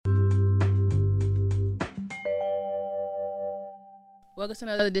Welcome to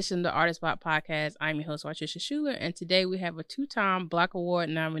another edition of the Artist Spot Podcast. I'm your host, Patricia Schuler, and today we have a two-time Block Award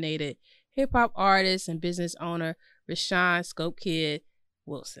nominated hip-hop artist and business owner, Rashaun Scope Kid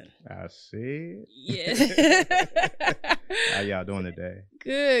Wilson. I see. Yeah. How y'all doing today?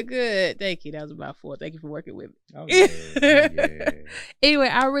 Good. Thank you. That was about 4. Thank you for working with me. Oh, yeah. Anyway,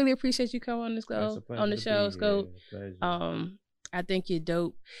 I really appreciate you coming on On the show, Scope. I think you're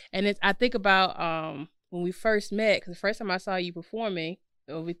dope. And I think about when we first met, because the first time I saw you performing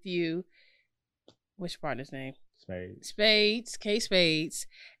with you, what's your partner's name? Spades.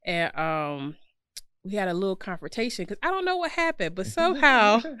 And we had a little confrontation because I don't know what happened, but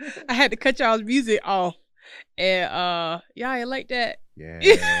somehow I had to cut y'all's music off. And y'all ain't like that.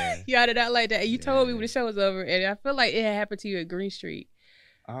 Yeah. Y'all did not like that. And you told me when the show was over, and I feel like it had happened to you at Green Street.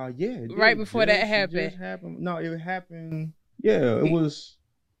 Yeah. Right before that happened. No, it happened. Yeah, it was.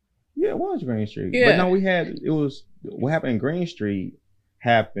 Yeah, it was Green Street. Yeah. But no, what happened in Green Street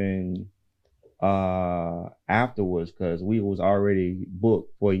happened afterwards because we was already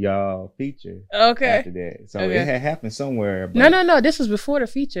booked for y'all feature. Okay. After that. So it had happened somewhere. But No. This was before the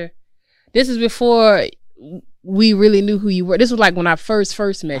feature. This is before we really knew who you were. This was like when I first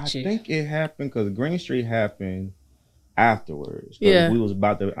met you. I think it happened because Green Street happened afterwards. Yeah. We was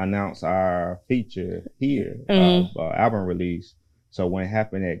about to announce our feature here, album release. So when it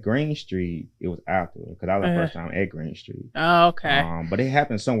happened at Green Street, it was afterwards because that was the first time at Green Street. Oh, okay. But it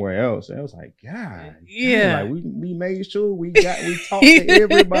happened somewhere else. And I was like, God, yeah. Like we made sure we talked to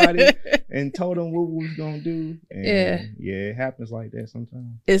everybody and told them what we was gonna do. And it happens like that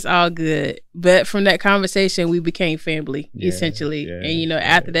sometimes. It's all good. But from that conversation, we became family essentially. Yeah, and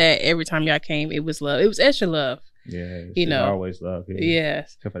after that, every time y'all came, it was love. It was extra love. Yeah, always love it.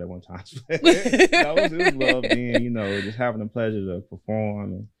 Yes. Except for that one time. It was love then, just having the pleasure to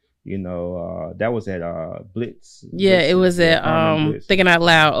perform and that was at Blitz. Yeah, it was at Blitz. Thinking Out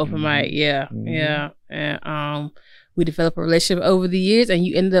Loud open mic. Yeah. And we developed a relationship over the years, and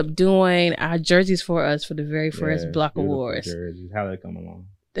you ended up doing our jerseys for us for the very first Block Awards. Jerseys. How did they come along?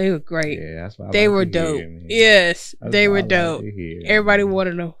 They were great. Yeah, that's what they were dope. Yes, they were dope. Everybody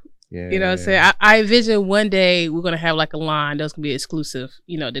wanted them. Yeah. You know what I'm saying? I envision one day we're going to have like a line that's going to be exclusive,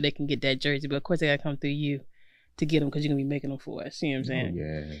 that they can get that jersey. But of course, they got to come through you to get them because you're going to be making them for us. You know what I'm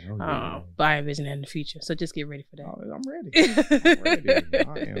saying? Oh, yeah. But I envision that in the future. So just get ready for that. Oh, I'm ready.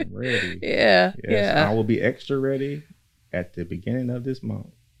 I am ready. Yeah. I will be extra ready at the beginning of this month.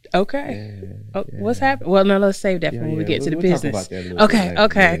 Okay. What's happening? Well, no, let's save that for when we get to the business. Talk about that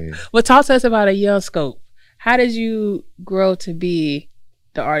Okay. Yeah. Well, talk to us about a young Scope. How did you grow to be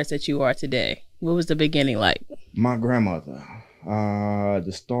the artist that you are today? What was the beginning like? My grandmother.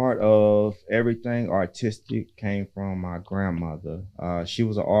 The start of everything artistic came from my grandmother. She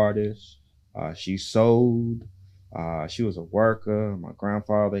was an artist. She sold. She was a worker. My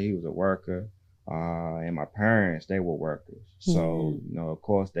grandfather, he was a worker. And my parents, they were workers. So, of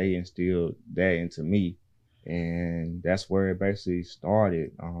course, they instilled that into me. And that's where it basically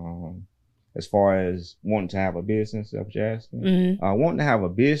started. As far as wanting to have a business, that's what you're asking. Wanting to have a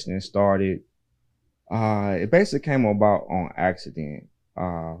business started, it basically came about on accident.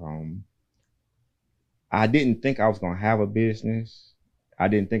 I didn't think I was going to have a business. I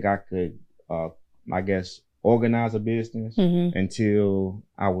didn't think I could, organize a business until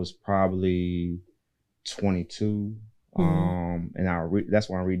I was probably 22. And that's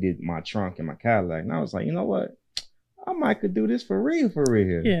when I redid my trunk and my Cadillac. And I was like, you know what? I might could do this for real.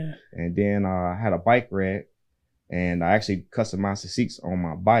 Yeah. And then I had a bike rack, and I actually customized the seats on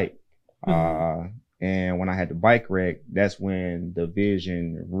my bike. And when I had the bike rack, that's when the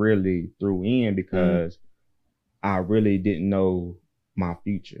vision really threw in because I really didn't know my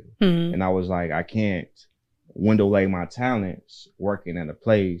future. And I was like, I can't window lay my talents working at a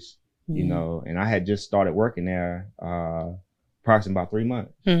place, and I had just started working there approximately about 3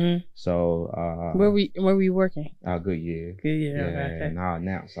 months. So where were you working? Goodyear. Okay. And I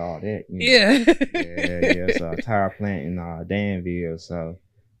announced all that. Yeah. So a tire plant in Danville. So,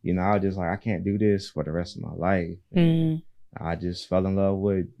 I was just like, I can't do this for the rest of my life. I just fell in love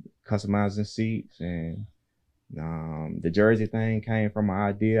with customizing seats, and the jersey thing came from my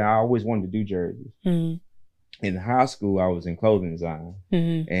idea. I always wanted to do jerseys. In high school, I was in clothing design,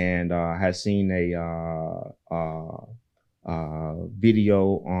 and I had seen a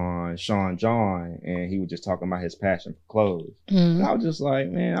video on Sean John, and he was just talking about his passion for clothes. And I was just like,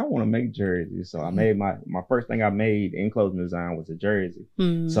 man, I want to make jerseys. So I made my first thing I made in clothing design was a jersey.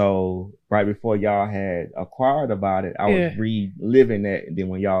 So right before y'all had acquired about it, I was reliving that. And then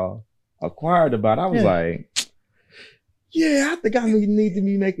when y'all acquired about it, I was like, yeah, I think I need to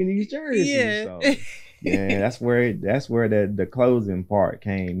be making these jerseys. So Yeah, that's where the clothing part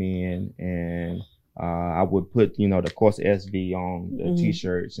came in, and I would put of course SV on the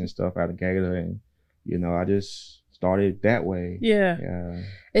t-shirts and stuff out of Gator, and I just started that way. Yeah.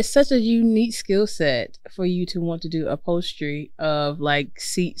 It's such a unique skill set for you to want to do upholstery of like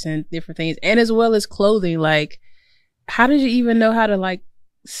seats and different things, and as well as clothing. Like, how did you even know how to like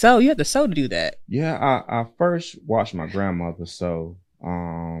sew? You have to sew to do that. Yeah, I first watched my grandmother sew.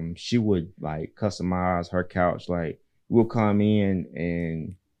 She would like customize her couch. Like, we'll come in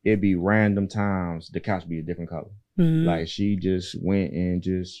and it'd be random times the couch be a different color. Like, she just went and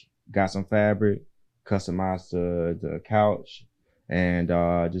just got some fabric, customized the couch, and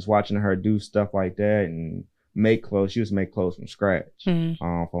just watching her do stuff like that and make clothes. She was make clothes from scratch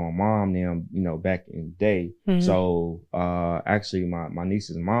for my mom them, back in the day. So actually my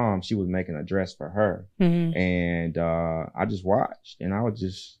niece's mom, she was making a dress for her, and I just watched and I was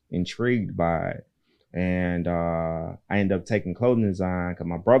just intrigued by it. And I ended up taking clothing design because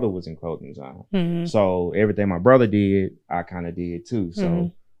my brother was in clothing design. So everything my brother did, I kind of did too.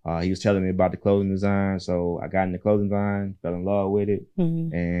 So he was telling me about the clothing design. So I got into clothing design, fell in love with it.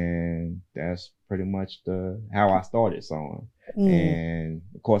 And that's pretty much how I started sewing. And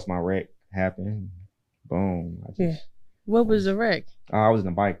of course my wreck happened. Boom. What was the wreck? I was in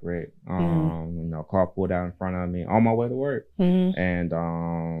a bike wreck. Car pulled out in front of me on my way to work. And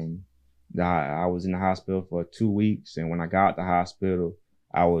I was in the hospital for 2 weeks, and when I got out the hospital,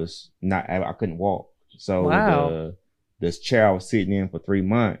 I couldn't walk. So this chair I was sitting in for 3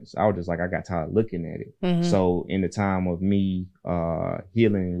 months, I was just like, I got tired of looking at it. So in the time of me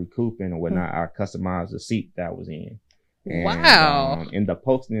healing, recouping, or whatnot, I customized the seat that I was in. And ended up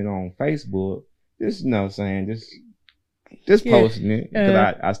posting it on Facebook. Just just posting it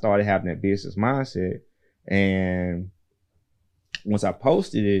because I started having that business mindset. And once I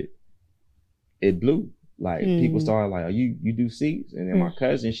posted it, it blew. Like, people started like, oh, you do seats? And then my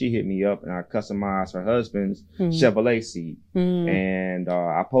cousin, she hit me up and I customized her husband's Chevrolet seat. And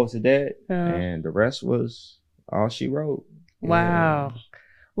I posted that, and the rest was all she wrote. Wow.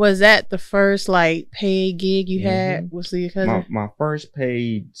 Was that the first like paid gig you had? Was your cousin? My first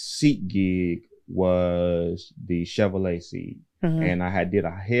paid seat gig was the Chevrolet seat. And I did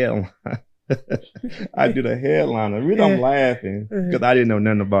a headline. I did a headliner. The reason I'm laughing because I didn't know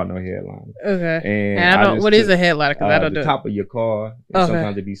nothing about no headliner. And I don't. What is a headliner? Because I don't know. The top of your car. And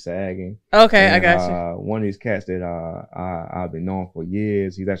sometimes it be sagging. I got you. One of these cats that I've been knowing for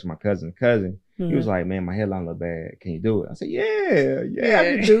years. He's actually my cousin's cousin. He was like, "Man, my headline look bad. Can you do it?" I said, "Yeah, I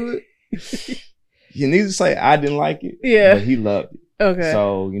can do it." You need to say I didn't like it. But he loved it.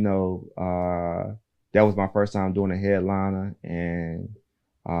 So that was my first time doing a headliner, and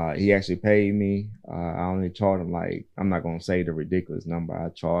he actually paid me. I only charged him, like, I'm not going to say the ridiculous number I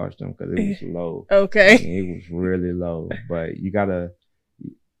charged him because it was low. It was really low. But you got to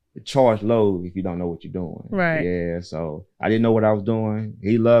charge low if you don't know what you're doing. Yeah, so I didn't know what I was doing.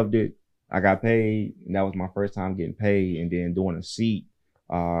 He loved it. I got paid, and that was my first time getting paid. And then doing a seat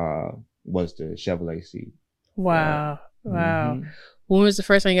was the Chevrolet seat. Wow. When was the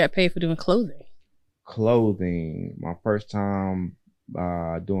first time you got paid for doing clothing? My first time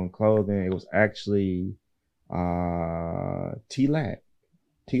doing clothing, it was actually T-Lac.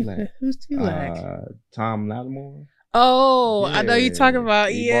 Who's T-Lac? Tom Lattimore. Oh, yeah. I know you're talking about.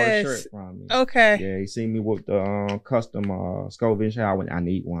 He bought a shirt from me. Yeah, he seen me with the custom Scoville shirt. I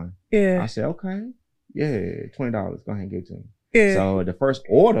need one. I said, okay. Yeah, $20. Go ahead and give it to me. So the first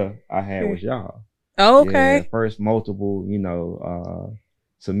order I had was y'all. Yeah, first multiple,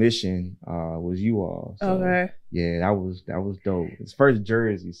 submission was you all. So, yeah, that was dope. It's first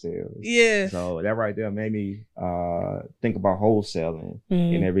jersey sales. So that right there made me think about wholesaling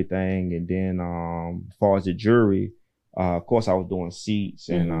and everything. And then as far as the jewelry, of course I was doing seats,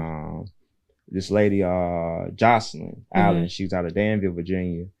 and this lady Jocelyn Allen, she's out of Danville,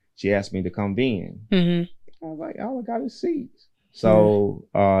 Virginia. She asked me to come in. I was like, all I got is seats. So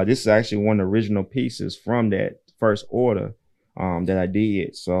this is actually one of the original pieces from that first order that I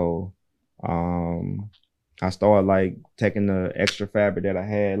did. So I started like taking the extra fabric that I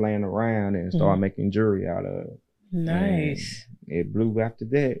had laying around and started making jewelry out of it. Nice. And it blew after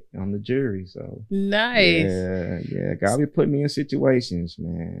that on the jewelry. So nice. Yeah. God be putting me in situations,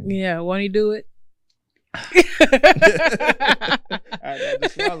 man. Yeah, won't he do it? I had to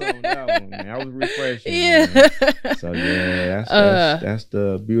swallow on that one, man. I was refreshing. Yeah. Man. So yeah, that's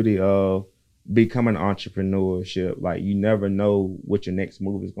the beauty of becoming entrepreneurship. Like, you never know what your next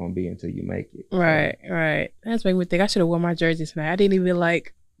move is gonna be until you make it. Right. That's making me think I should have worn my jersey tonight. I didn't even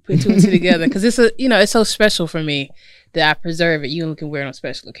like put two and two together because it's it's so special for me that I preserve it. You only can wear it on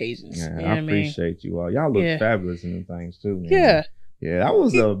special occasions. Yeah, You know I what I mean? appreciate you all. Y'all look Yeah. fabulous in the things too, man. Yeah. Yeah, that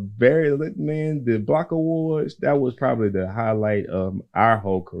was a very man. The Block Awards, that was probably the highlight of our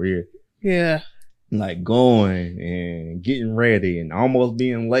whole career. Yeah. Like going and getting ready and almost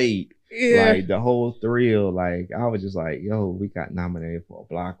being late. Yeah. Like the whole thrill. Like I was just like, yo, we got nominated for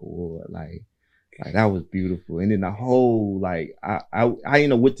a Block Award. Like that was beautiful. And then the whole like I didn't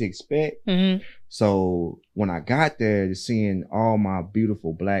know what to expect. Mm-hmm. So when I got there, just seeing all my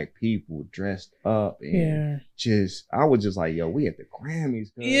beautiful Black people dressed up and just, I was just like, yo, we at the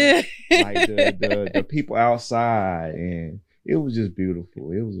Grammys. Yeah. Like the people outside, and it was just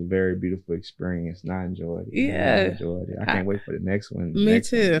beautiful. It was a very beautiful experience, and I enjoyed it. Yeah. I enjoyed it. I can't wait for the next one. Me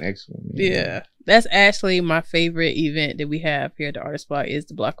too. Next one. Man. Yeah. That's actually my favorite event that we have here at the Artist Block is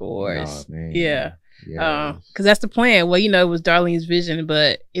the Block Awards. Oh, man. Yeah. Yes. Because that's the plan. Well, it was Darlene's vision,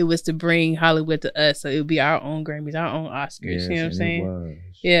 but it was to bring Hollywood to us. So it would be our own Grammys, our own Oscars. Yes, you know what I'm saying? It was.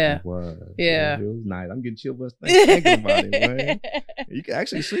 Yeah. It was. Yeah. It was nice. I'm getting chill bust thinking about it, man. You can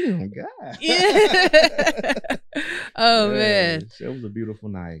actually see him, God. Yeah. Oh, man. It was a beautiful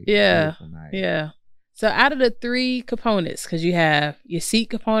night. Yeah. Beautiful night. Yeah. So out of the 3 components, because you have your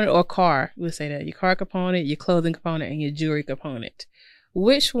seat component or car, we'll say that, your car component, your clothing component, and your jewelry component,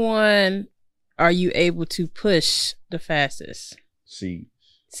 which one are you able to push the fastest?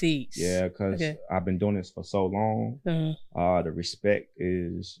 Seats. Yeah, because I've been doing this for so long. Mm-hmm. The respect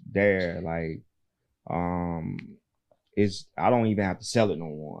is there. Like, I don't even have to sell it no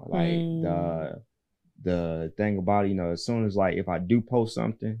more. Like the thing about it, as soon as like if I do post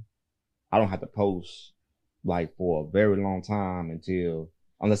something, I don't have to post like for a very long time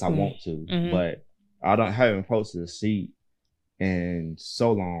unless I want to. Mm-hmm. But haven't posted a seat in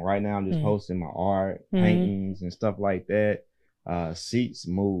so long. Right now I'm just posting my art, paintings and stuff like that. Seats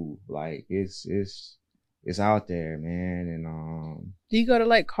move. Like it's out there, man. And do you go to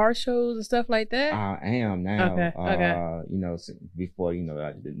like car shows and stuff like that? I am now. Okay. Before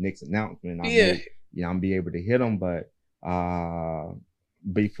the next announcement, I'm be able to hit them. But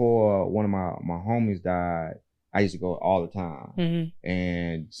before one of my homies died, I used to go all the time. Mm-hmm.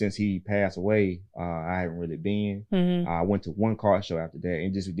 And since he passed away, I haven't really been. Mm-hmm. I went to one car show after that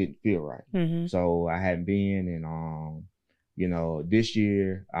and just didn't feel right. Mm-hmm. So I hadn't been. And this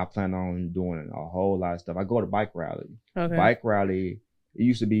year I plan on doing a whole lot of stuff. I go to bike rally. Okay. Bike rally, it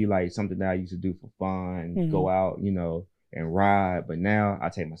used to be like something that I used to do for fun, go out, and ride. But now I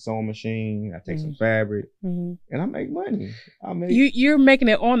take my sewing machine, I take some fabric, and I make money. You're making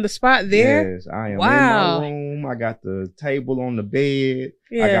it on the spot there? Yes, I am. Wow. In my room. I got the table on the bed.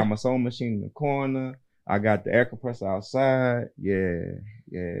 Yeah. I got my sewing machine in the corner. I got the air compressor outside. Yeah.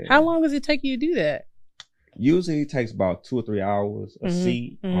 How long does it take you to do that? Usually it takes about 2 or 3 hours a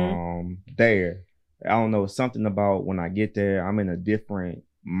seat. There. I don't know, something about when I get there, I'm in a different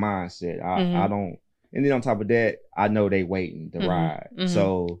mindset. I don't, and then on top of that, I know they waiting to ride.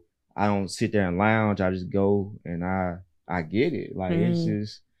 So I don't sit there and lounge. I just go and I get it. Like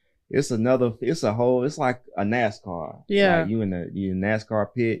it's like a NASCAR. Yeah. Like you in the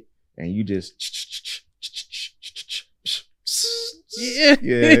NASCAR pit and you just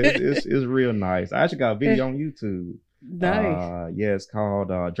it's real nice. I actually got a video on YouTube. Nice. It's called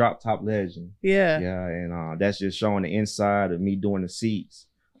Drop Top Legend. Yeah. And that's just showing the inside of me doing the seats,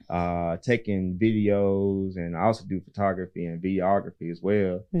 taking videos, and I also do photography and videography as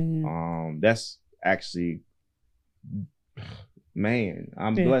well. That's actually, man,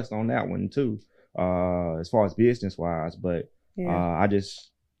 I'm blessed on that one too, as far as business wise. But I just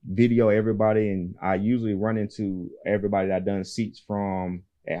video everybody, and I usually run into everybody that I've done seats from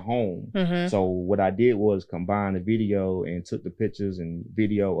at home. So what I did was combine the video and took the pictures and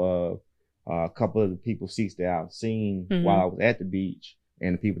video of a couple of the people's seats that I've seen while I was at the beach,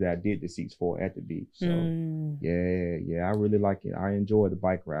 and the people that I did the seats for at the beach. So I really like it. I enjoy the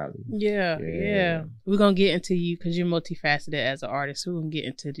bike rally. Yeah. We're gonna get into you because you're multifaceted as an artist. We're gonna get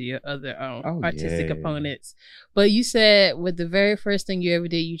into your other artistic components. But you said with the very first thing you ever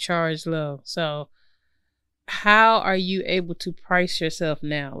did, you charged low. So how are you able to price yourself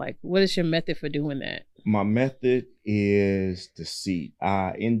now? Like, what is your method for doing that? My method is the seat.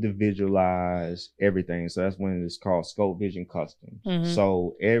 I individualize everything. So that's when it's called Scope Vision Custom.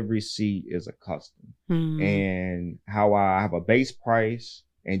 So every seat is a custom. And how I have a base price,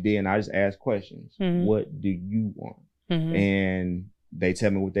 and then I just ask questions. What do you want? And they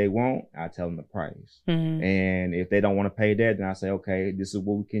tell me what they want. I tell them the price. And if they don't want to pay that, then I say, okay, this is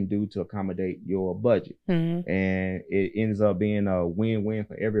what we can do to accommodate your budget. And it ends up being a win-win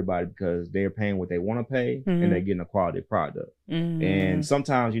for everybody because they're paying what they want to pay and they're getting a quality product. And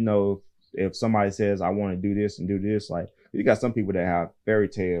sometimes, if somebody says I want to do this and do this, like you got some people that have fairy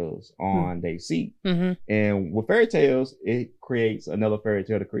tales on their seat, and with fairy tales, it creates another fairy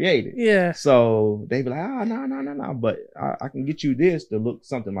tale to create it. Yeah. So they be like, oh no, but I can get you this to look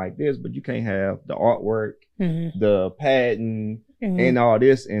something like this, but you can't have the artwork, the patent, and all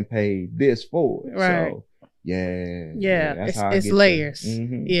this and pay this for it. Right. So yeah, that's how it's layers.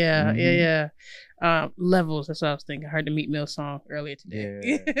 Yeah. Levels. That's what I was thinking. I heard the Meat Mill song earlier today.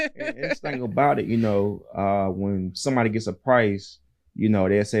 Yeah. And this thing about it, when somebody gets a price,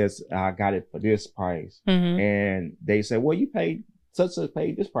 they say I got it for this price, and they say, well, you paid such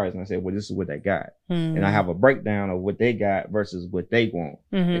paid this price, and I said, well, this is what they got, and I have a breakdown of what they got versus what they want,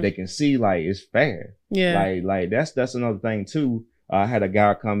 and they can see like it's fair. Yeah, like that's another thing too. I had a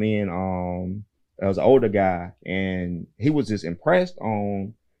guy come in. It was an older guy, and he was just impressed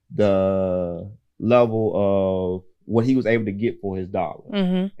on the level of what he was able to get for his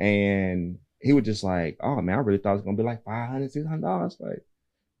dollar. And he was just like, oh man, I really thought it was gonna be like $500, $600. Like,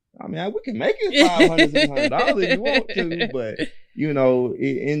 I mean, we can make it $500, $600 if you want to, but it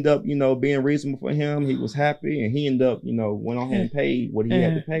ended up, being reasonable for him. He was happy, and he ended up, went on ahead and paid what he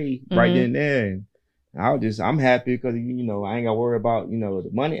had to pay right then and there. And I'm happy because, I ain't gotta worry about, the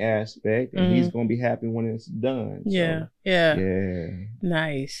money aspect, and he's gonna be happy when it's done. Yeah. So, yeah.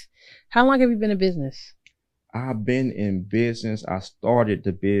 Nice. How long have you been in business? I've been in business. I started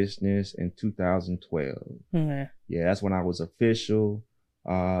the business in 2012. Yeah, that's when I was official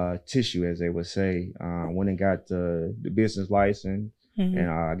tissue, as they would say. Went and got the business license, and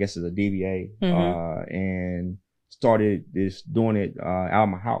I guess it's a DBA, and started doing it out of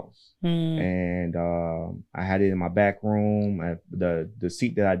my house. And I had it in my back room. The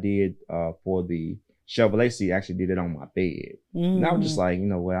seat that I did for the Chevrolet seat, actually did it on my bed. And I was just like,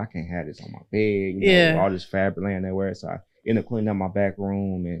 I can't have this on my bed. All this fabric laying everywhere. So I ended up cleaning up my back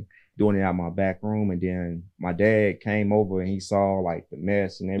room and doing it out my back room. And then my dad came over and he saw like the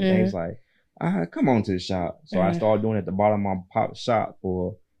mess and everything. He's like, come on to the shop. So I started doing it at the bottom of my pop shop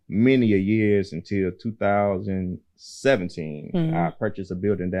for many a years until 2017. I purchased a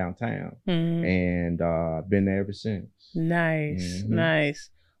building downtown, and been there ever since. Nice.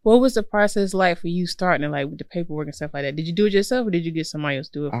 What was the process like for you starting, like with the paperwork and stuff like that? Did you do it yourself, or did you get somebody else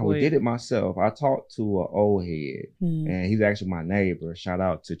to do it for you? I did it myself. I talked to an old head, and he's actually my neighbor. Shout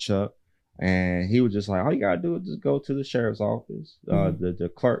out to Chuck. And he was just like, all you gotta do is just go to the sheriff's office,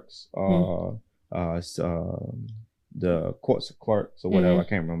 the clerks, the courts clerks or whatever. I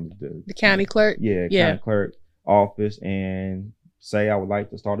can't remember the county clerk. County clerk office, and say I would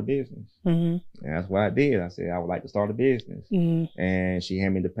like to start a business. And that's what I did. I said I would like to start a business, and she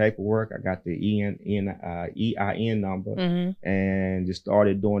handed me the paperwork. I got the EIN number, and just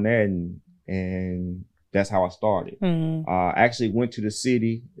started doing that, and that's how I started. I actually went to the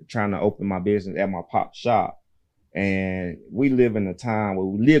city trying to open my business at my pop shop, and we lived in a time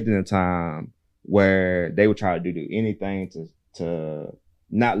where they would try to do anything to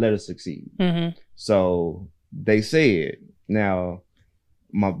not let us succeed. So they said, now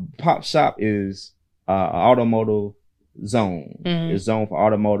my pop shop is automotive zone. It's zone for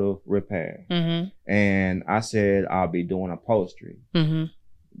automotive repair. And I said I'll be doing upholstery.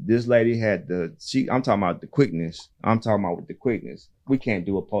 This lady had I'm talking about the quickness. We can't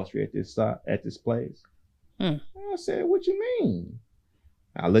do upholstery at this place. I said, what you mean?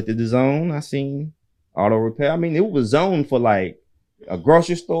 I looked at the zone. I seen auto repair. I mean, it was zoned for like a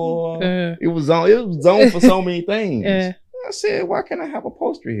grocery store. It was zoned for so many things. I said, why can't I have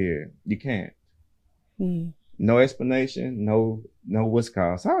upholstery here? You can't. No explanation. No what's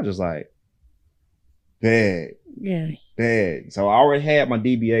called. So I was just like, bad. So I already had my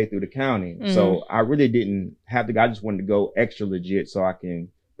DBA through the county. So I really didn't have to. I just wanted to go extra legit so I can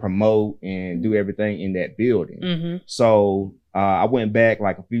promote and do everything in that building. So I went back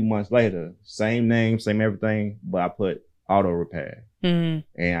like a few months later, same name, same everything, but I put auto repair, and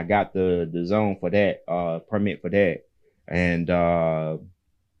I got the zone for that, permit for that, and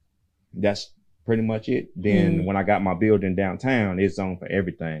that's pretty much it. Then when I got my building downtown, it's zoned for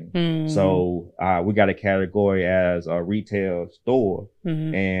everything. So we got a category as a retail store,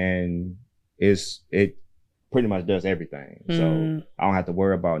 and it pretty much does everything. So I don't have to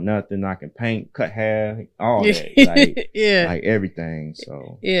worry about nothing. I can paint, cut hair, all that. Like everything.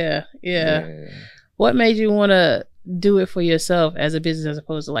 So yeah. What made you want to do it for yourself as a business as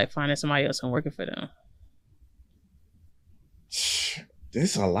opposed to like finding somebody else and working for them?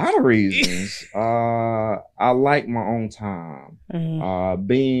 There's a lot of reasons. I like my own time.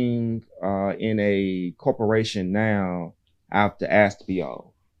 Being in a corporation now, I have to ask to be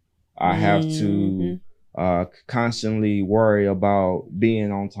off. I have to constantly worry about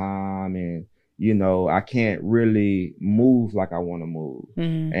being on time, and I can't really move like I want to move.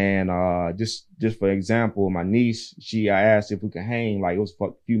 And just for example, my niece, I asked if we could hang, like it was a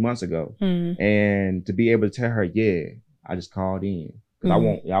few months ago, and to be able to tell her, yeah, I just called in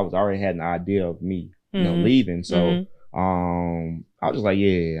because I was already had an idea of me, leaving. So I was just like,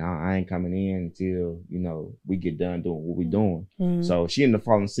 yeah, I ain't coming in until we get done doing what we doing. So she ended up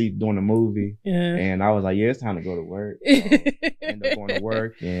falling asleep during the movie, and I was like, yeah, it's time to go to work. So ended up going to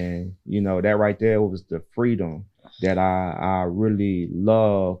work, and that right there was the freedom that I really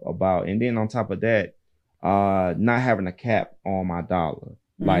love about. And then on top of that, not having a cap on my dollar.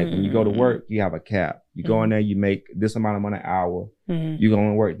 Like when you go to work, you have a cap. You go in there, you make this amount of money an hour. You're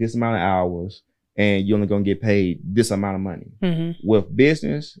gonna work this amount of hours, and you're only gonna get paid this amount of money. With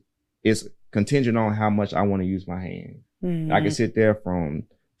business, it's contingent on how much I want to use my hand. I can sit there from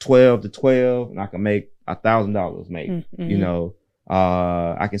 12 to 12, and I can make $1,000 maybe.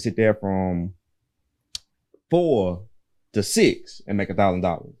 I can sit there from 4 to 6 and make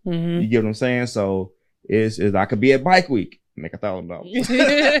 $1,000. You get what I'm saying? So it's I could be at Bike Week, make $1,000.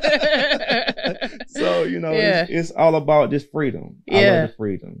 So it's all about this freedom. I love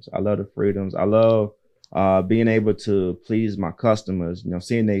the freedoms. I love being able to please my customers,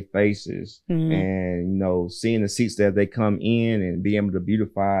 seeing their faces, and seeing the seats that they come in and being able to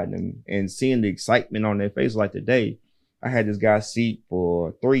beautify them, and seeing the excitement on their face. Like today, I had this guy's seat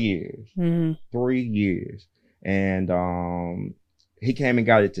for 3 years. 3 years. And he came and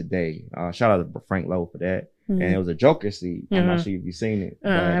got it today. Shout out to Frank Lowe for that. And it was a Joker seat. I'm not sure if you've seen it,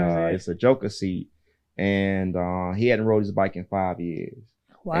 but it's a Joker seat. And he hadn't rode his bike in 5 years.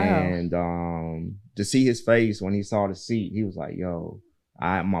 Wow. And to see his face when he saw the seat, he was like, yo,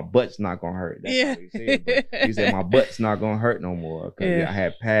 my butt's not gonna hurt. That's what he said. But he said my butt's not gonna hurt no more, because I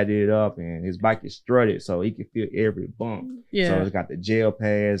had padded it up, and his bike is strutted so he could feel every bump. So it's got the gel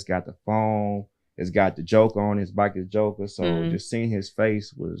pads, got the foam, it's got the Joker on his bike, is Joker. So just seeing his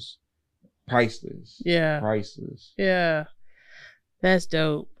face was priceless. Priceless. Yeah. That's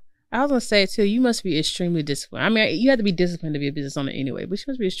dope. I was gonna say too, you must be extremely disciplined. I mean, you have to be disciplined to be a business owner anyway, but you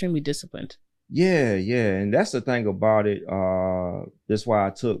must be extremely disciplined. Yeah. And that's the thing about it. That's why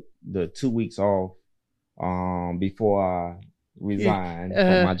I took the 2 weeks off before I resigned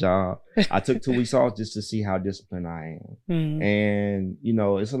from my job. I took 2 weeks off just to see how disciplined I am. And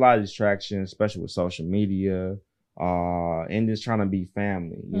it's a lot of distraction, especially with social media, and just trying to be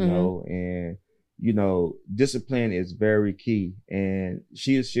family, and discipline is very key. And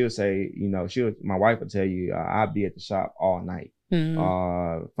she'll say, my wife will tell you, I'll be at the shop all night.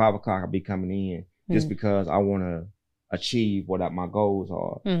 5 o'clock I'll be coming in just because I want to achieve what my goals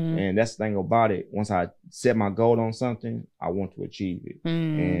are. And that's the thing about it. Once I set my goal on something, I want to achieve it.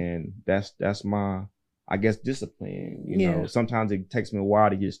 And that's my, I guess, discipline. Sometimes it takes me a while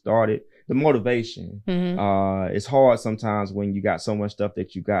to get started. The motivation, it's hard sometimes when you got so much stuff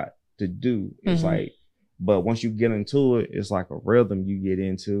that you got to do. It's like, but once you get into it, it's like a rhythm you get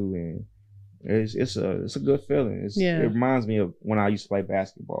into, and it's a good feeling. It reminds me of when I used to play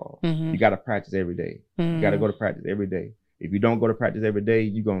basketball. You got to practice every day. You got to go to practice every day. If you don't go to practice every day,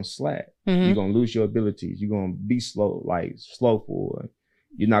 you're gonna slack. You're gonna lose your abilities. You're gonna be slowful.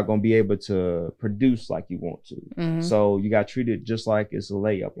 You're not gonna be able to produce like you want to. So you got to treat it just like it's a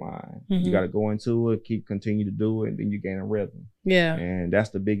layup line. You got to go into it, continue to do it, and then you gain a rhythm. And that's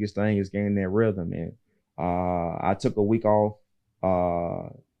the biggest thing, is gaining that rhythm. And I took a week off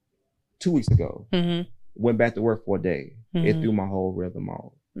 2 weeks ago. Went back to work for a day. It threw my whole rhythm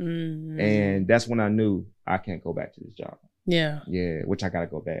off. And that's when I knew I can't go back to this job. Which I gotta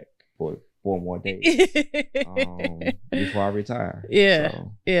go back for 4 more days before I retire.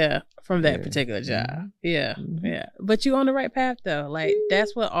 From that particular job. But you on the right path though. Like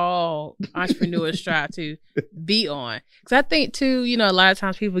that's what all entrepreneurs strive to be on. Because I think too, a lot of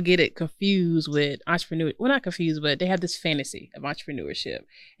times people get it confused with entrepreneur. Well, not confused, but they have this fantasy of entrepreneurship. And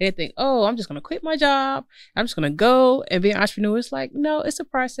they think, oh, I'm just gonna quit my job. I'm just gonna go and be an entrepreneur. It's like, no, it's a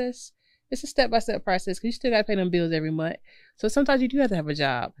process. It's a step-by-step process, because you still got to pay them bills every month. So sometimes you do have to have a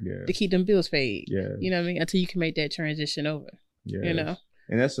job to keep them bills paid. You know what I mean? Until you can make that transition over. And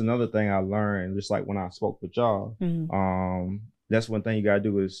that's another thing I learned, just like when I spoke with y'all. That's one thing you got to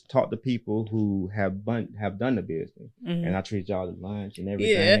do, is talk to people who have done the business. And I treat y'all to lunch and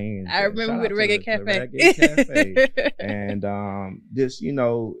everything. I remember with Reggae Cafe. And just,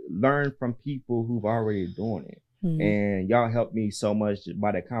 learn from people who've already doing it. And y'all helped me so much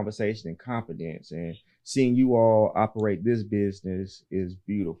by that conversation and confidence, and seeing you all operate this business is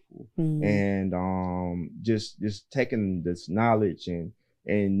beautiful. And just taking this knowledge and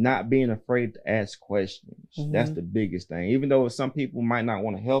and not being afraid to ask questions. That's the biggest thing. Even though some people might not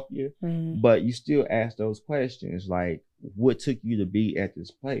want to help you, but you still ask those questions, like, what took you to be at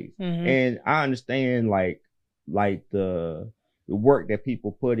this place? And I understand like the work that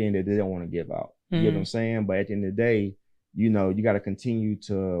people put in that they don't want to give out. You know what I'm saying? But at the end of the day, you know, you got to continue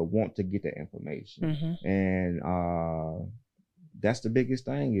to want to get that information. And that's the biggest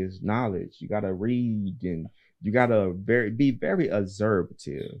thing is knowledge. You got to read, and you got to be very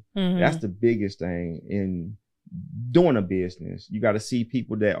observative. That's the biggest thing in doing a business. You got to see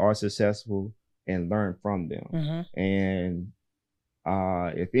people that are successful and learn from them. And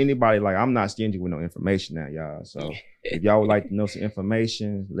if anybody, like, I'm not stingy with no information now, y'all. So if y'all would like to know some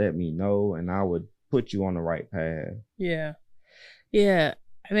information, let me know, and I would put you on the right path. Yeah. It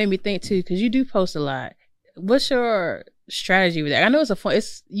made me think too, because you do post a lot. What's your strategy with that? I know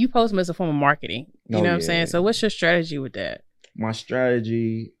you post them as a form of marketing. You know what I'm saying? So what's your strategy with that? My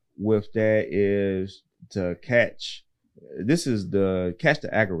strategy with that is to catch the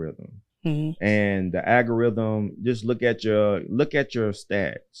algorithm. And the algorithm, just look at your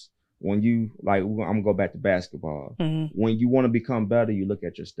stats. When you, like, I'm gonna go back to basketball. When you want to become better, you look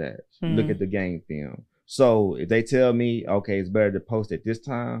at your stats. You look at the game film. So if they tell me, okay, it's better to post at this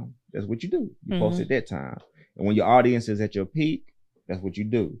time, that's what you do. You post at that time. And when your audience is at your peak, that's what you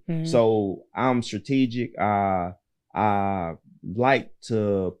do. So I'm strategic. I like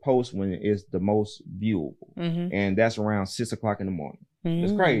to post when it's the most viewable. And that's around 6 o'clock in the morning.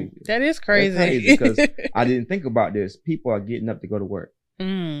 It's crazy. That is crazy. That's crazy because I didn't think about this. People are getting up to go to work.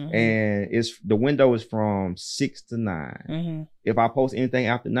 And the window is from 6 to 9. If I post anything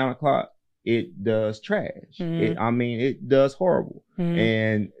after 9 o'clock, it does trash. It does horrible.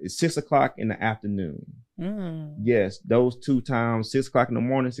 And it's 6 o'clock in the afternoon. Yes, those 2 times, 6 o'clock in the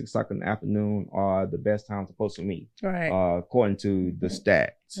morning, 6 o'clock in the afternoon, are the best times to post for me. Right. According to the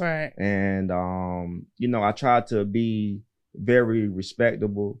stats. Right. And you know, I try to be very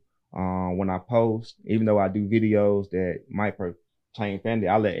respectable when I post, even though I do videos that might pertain family.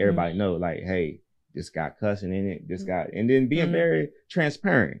 I let everybody know, like, hey, this got cussing in it, this got, and then being very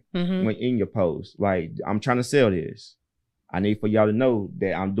transparent when in your post. Like, I'm trying to sell this. I need for y'all to know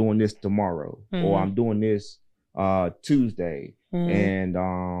that I'm doing this tomorrow, or I'm doing this Tuesday. And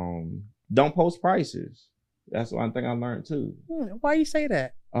don't post prices. That's one thing I learned too. Why you say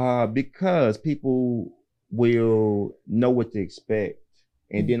that? Because people will know what to expect,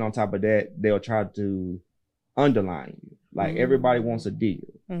 and then on top of that, they'll try to underline you. Like, everybody wants a deal.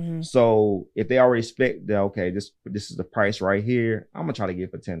 So if they already expect that, okay, this is the price right here, I'm gonna try to get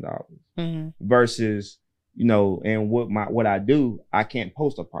it for $10. Versus, you know, and what I do, I can't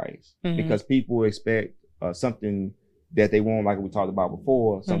post a price because people expect something that they want, like we talked about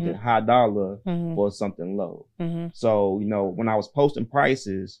before, something high dollar or something low. So, you know, when I was posting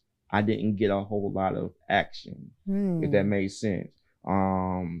prices, I didn't get a whole lot of action, if that made sense.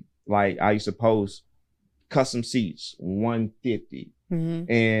 Like, I used to post custom seats, $150,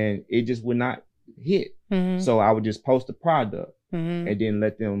 and it just would not hit. So I would just post the product and then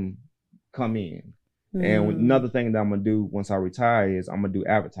let them come in. And another thing that I'm gonna do once I retire is I'm gonna do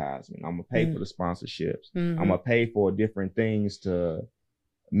advertisement. I'm gonna pay for the sponsorships. I'm gonna pay for different things to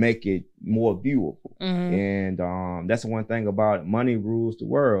make it more viewable. And that's the one thing about it. Money rules the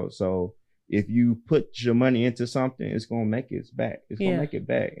world. So if you put your money into something, it's gonna make it back. It's gonna make it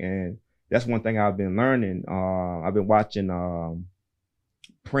back. And that's one thing I've been learning. I've been watching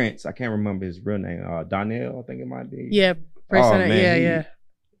Prince. I can't remember his real name. Donnell, I think it might be. Yeah, Prince.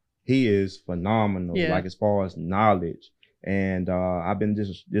 He is phenomenal. Like, as far as knowledge. And I've been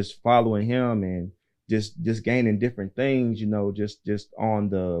just following him and just gaining different things, you know, just on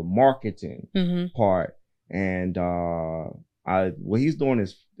the marketing part. And what he's doing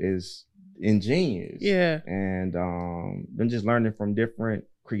is ingenious. Yeah. And been just learning from different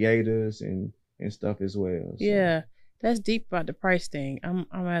creators and stuff as well. So. Yeah, that's deep about the price thing. I'm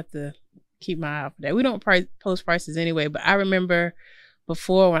gonna have to keep my eye out for that. We don't post prices anyway, but I remember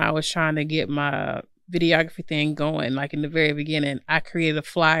before, when I was trying to get my videography thing going, like in the very beginning, I created a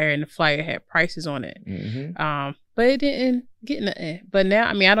flyer, and the flyer had prices on it. But it didn't get nothing. But now,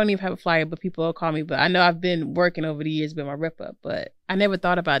 I mean, I don't even have a flyer, but people will call me. But I know I've been working over the years, been my rep up. But I never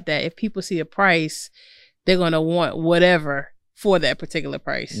thought about that. If people see a price, they're gonna want whatever for that particular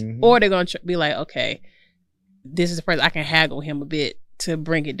price, or they're gonna be like, okay, this is the price. I can haggle him a bit to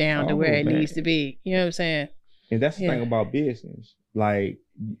bring it down to where it needs to be. You know what I'm saying? And that's the thing about business. Like,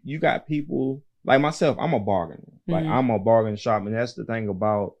 you got people like myself. I'm a bargainer. Like, I'm a bargain shop, and that's the thing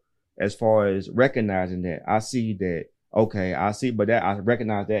about, as far as recognizing that. I see that. Okay, I see, but that I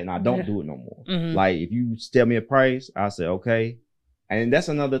recognize that, and I don't do it no more. Like, if you tell me a price, I say, okay, And that's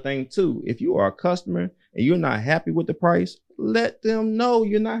another thing too. If you are a customer and you're not happy with the price, let them know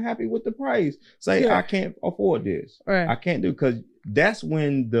you're not happy with the price. Say, I can't afford this. Right. I can't do, because that's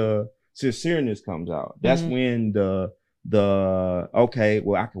when the sincereness comes out. That's when the okay,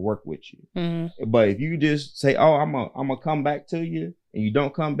 well, I can work with you. But if you just say, oh, I'm gonna come back to you, and you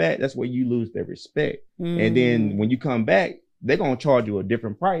don't come back, that's where you lose their respect. And then when you come back, they're gonna charge you a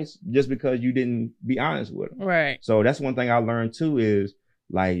different price just because you didn't be honest with them. Right. So that's one thing I learned too, is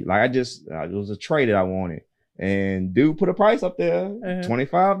like I just it was a tray that I wanted, and dude put a price up there,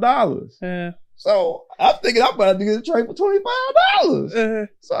 $25. So I'm thinking I'm about to get a tray for $25.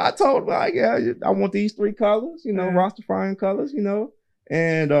 So I told him, like, yeah, I want these 3 colors, you know, roster-fine colors, you know,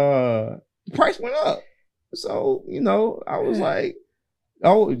 and the price went up. So, you know, I was like,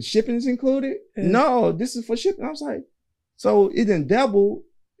 oh, shipping is included? No, this is for shipping. I was like, so it didn't double,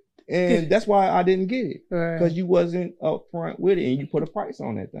 and that's why I didn't get it, because you wasn't upfront with it, and you put a price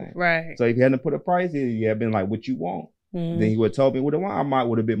on that thing. Right. So if you hadn't put a price, you had been like, what you want. Then he would have told me what I want. I might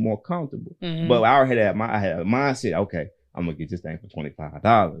would have been more comfortable. But I already had I had a mindset, okay, I'm gonna get this thing for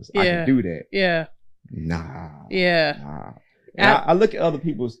 $25. I can do that. Yeah. Nah. And I look at other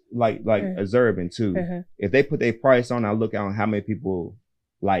people's like observing too. If they put their price on, I look at how many people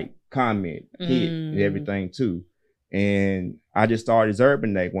like comment, hit, and everything too. And I just started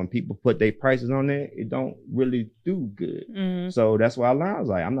observing that when people put their prices on there, it don't really do good. So that's why I learned. I was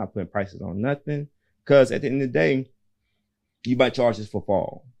like, I'm not putting prices on nothing, because at the end of the day, you might charge this for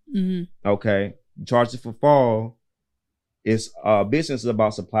fall. Okay, you charge this for fall. It's business is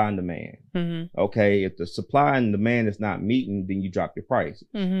about supply and demand. Okay, if the supply and demand is not meeting, then you drop your price.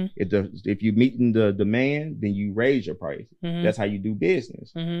 If you're meeting the demand, then you raise your price. That's how you do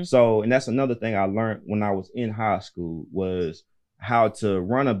business. So, and that's another thing I learned when I was in high school, was how to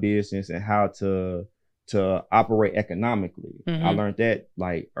run a business and how to operate economically. I learned that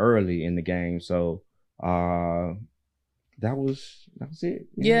like early in the game. So that was it.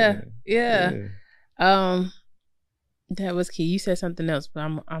 Yeah. That was key. You said something else, but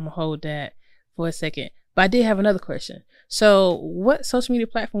I'm gonna hold that for a second. But I did have another question. So what social media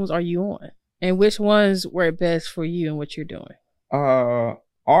platforms are you on? And which ones work best for you and what you're doing? Art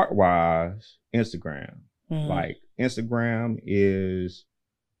wise, Instagram. Like Instagram is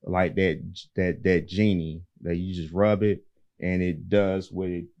like that genie that you just rub it and it does what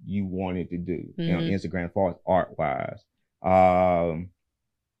you want it to do. You know, Instagram as far as art wise.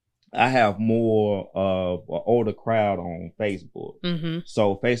 I have more of an older crowd on Facebook.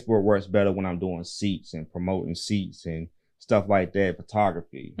 So Facebook works better when I'm doing seats and promoting seats and stuff like that,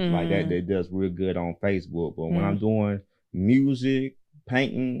 photography. Like that does real good on Facebook. But when I'm doing music,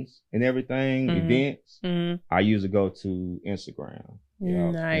 paintings and everything, events, I usually go to Instagram.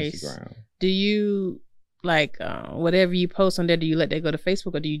 Nice. Instagram. Do you like whatever you post on there, do you let that go to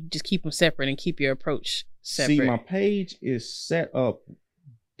Facebook, or do you just keep them separate and keep your approach separate? See, my page is set up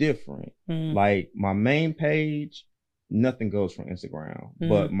different. Like my main page, nothing goes from Instagram,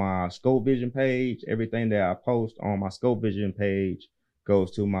 but my Scope Vision page, everything that I post on my Scope Vision page goes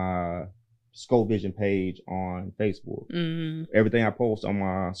to my Scope Vision page on Facebook. Everything I post on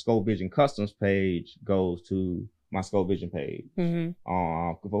my Scope Vision Customs page goes to my Scope Vision page.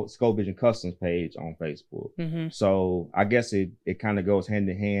 Scope Vision Customs page on Facebook. So I guess it kind of goes hand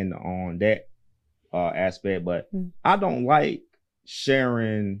in hand on that aspect, but I don't like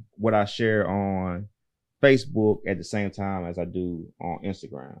sharing what I share on Facebook at the same time as I do on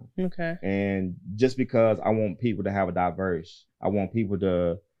Instagram. Okay. And just because I want people to have a diverse, I want people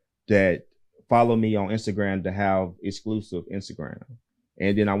that follow me on Instagram to have exclusive Instagram.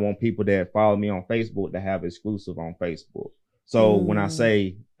 And then I want people that follow me on Facebook to have exclusive on Facebook. So when I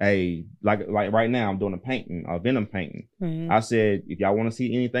say, hey, like right now I'm doing a Venom painting. I said, if y'all want to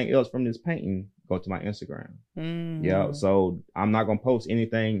see anything else from this painting, go to my Instagram. Yeah. So I'm not going to post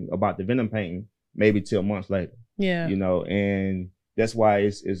anything about the Venom painting maybe till months later. Yeah. You know, and that's why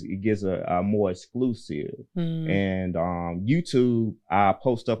it gives a more exclusive. And YouTube, I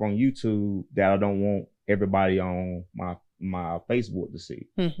post stuff on YouTube that I don't want everybody on my Facebook to see.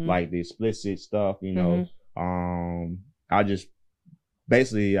 Like the explicit stuff, you know. I just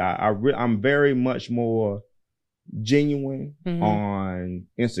basically I'm very much more genuine on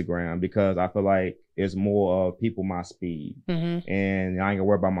Instagram, because I feel like it's more of people my speed. And I ain't gonna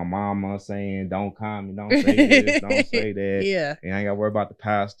worry about my mama saying don't comment, don't say this, don't say that. Yeah. And I ain't gotta worry about the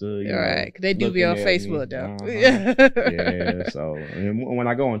pastor. You know, cause they do be on Facebook though. Yeah. So and when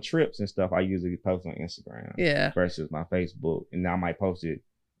I go on trips and stuff, I usually post on Instagram. Yeah. Versus my Facebook, and I might post it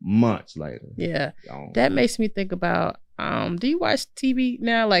months later. Yeah. That makes me think about do you watch TV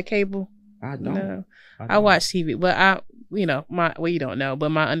now, like cable? I don't. No. I watch TV, but you know, you don't know, but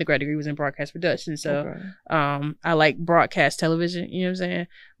my undergrad degree was in broadcast production. So, Okay. I like broadcast television, you know what I'm saying?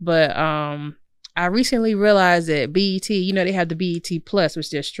 But, I recently realized that BET, you know, they have the BET Plus, which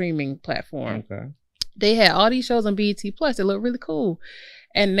is their streaming platform. Okay. They had all these shows on BET Plus that look really cool.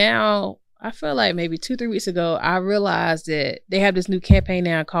 And now I feel like maybe 2-3 weeks ago, I realized that they have this new campaign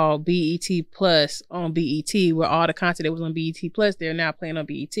now called BET Plus on BET, where all the content that was on BET Plus, they're now playing on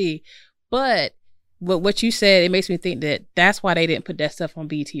BET. But what you said, it makes me think that that's why they didn't put that stuff on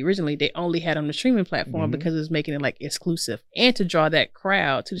BET originally. They only had it on the streaming platform because it was making it like exclusive and to draw that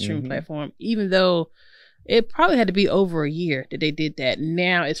crowd to the streaming platform, even though it probably had to be over a year that they did that.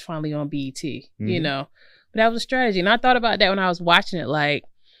 Now it's finally on BET, you know. But that was a strategy. And I thought about that when I was watching it, like,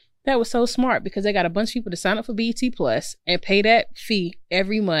 that was so smart because they got a bunch of people to sign up for BET Plus and pay that fee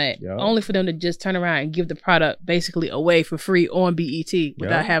every month, only for them to just turn around and give the product basically away for free on BET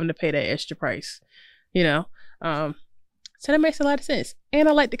without having to pay that extra price, you know? So that makes a lot of sense. And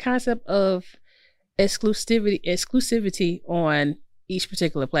I like the concept of exclusivity on each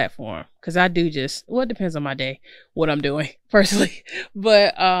particular platform, because I do just, well, it depends on my day, what I'm doing personally.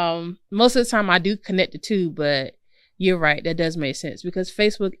 But most of the time I do connect the two, but you're right, that does make sense because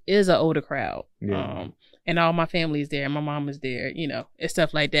Facebook is an older crowd. And all my family is there, and my mom is there, you know, and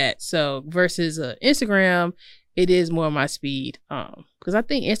stuff like that. So versus Instagram, it is more my speed. Because I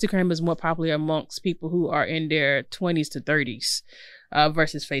think Instagram is more popular amongst people who are in their 20s to 30s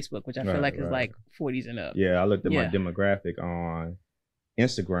versus Facebook, which I feel like is like 40s and up. Yeah, I looked at my demographic on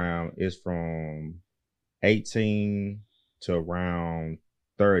Instagram. Is from 18 to around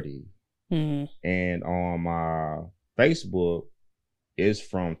 30. And on my Facebook is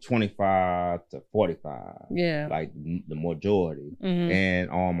from 25 to 45. Yeah. Like the majority.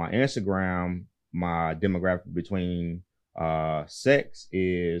 And on my Instagram, my demographic between sex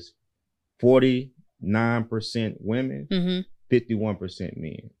is 49% women, 51%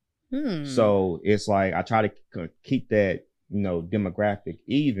 men. So it's like I try to keep that, you know, demographic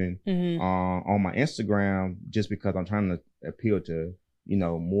even on my Instagram, just because I'm trying to appeal to, you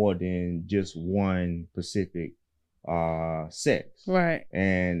know, more than just one specific sex. Right.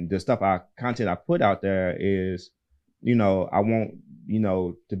 And the content I put out there is, you know, I want, you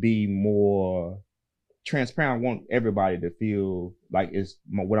know, to be more transparent. I want everybody to feel like it's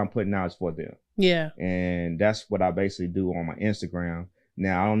what I'm putting out is for them. Yeah. And that's what I basically do on my Instagram.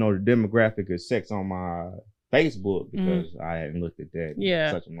 Now, I don't know the demographic of sex on my Facebook because I hadn't looked at that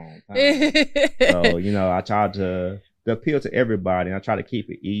in such a long time. So, you know, I try to appeal to everybody, and I try to keep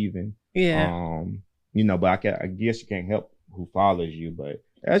it even. Yeah. You know, but I guess you can't help who follows you, but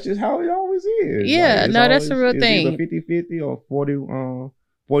that's just how it always is. Yeah, like, no, that's a real thing. Either 50-50 or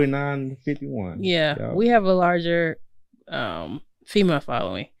 49-51. Yeah, so we have a larger female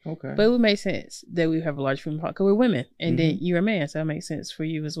following. Okay. But it would make sense that we have a large female following because we're women, and then you're a man, so it makes sense for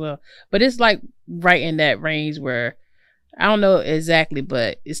you as well. But it's like right in that range where, I don't know exactly,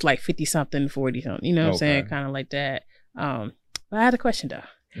 but it's like 50-something, 40-something. You know what I'm saying? Kind of like that. But I had a question, though.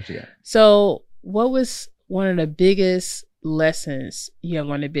 Yeah. So what was one of the biggest lessons you have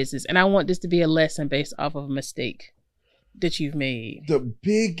learned in business? And I want this to be a lesson based off of a mistake that you've made. The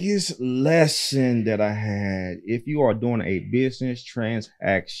biggest lesson that I had: if you are doing a business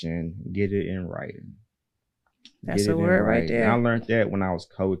transaction, get it in writing. That's a word right there. And I learned that when I was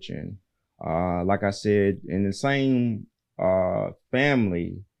coaching. Like I said, in the same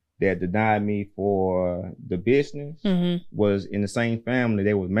family that denied me for the business was in the same family.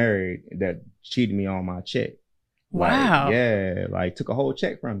 They was married that cheated me on my check. Wow. Like, yeah, like took a whole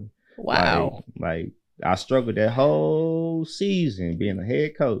check from me. Wow. Like I struggled that whole season being a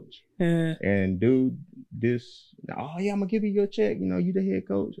head coach. And dude, oh yeah, I'm gonna give you your check. You know, you the head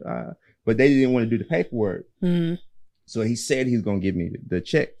coach. But they didn't want to do the paperwork. So he said he's gonna give me the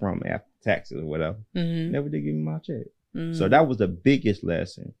check from after taxes or whatever. Never did give me my check. So that was the biggest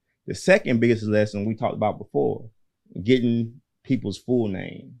lesson. The second biggest lesson we talked about before, getting people's full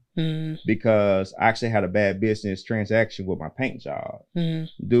name. Because I actually had a bad business transaction with my paint job.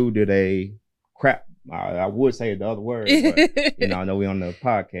 Dude did a crap. I would say the other word, but you know, I know we on the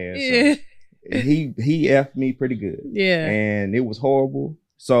podcast. So he F'd me pretty good. Yeah. And it was horrible.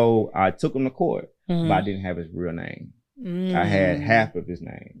 So I took him to court, but I didn't have his real name. I had half of his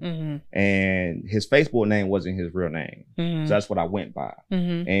name, and his Facebook name wasn't his real name. So that's what I went by.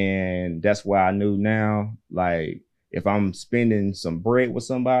 And that's why I knew now, like, if I'm spending some bread with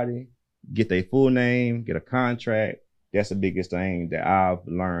somebody, get their full name, get a contract. That's the biggest thing that I've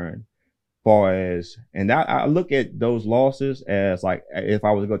learned. Far as, and I look at those losses as like if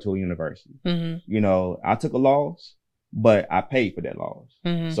I was to go to a university. You know, I took a loss, but I paid for that loss.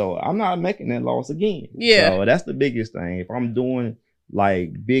 So I'm not making that loss again. Yeah. So that's the biggest thing. If I'm doing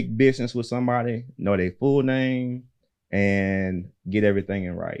like big business with somebody, know their full name and get everything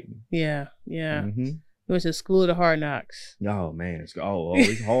in writing. Yeah. Yeah. It was a school of the hard knocks. Oh man, it's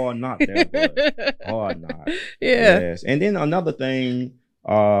hard knock there, but hard knock. Yeah. Yes. And then another thing,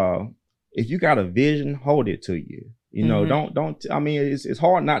 if you got a vision, hold it to you. You know, don't. I mean, it's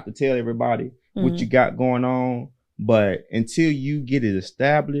hard not to tell everybody what you got going on, but until you get it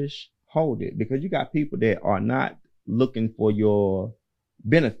established, hold it, because you got people that are not looking for your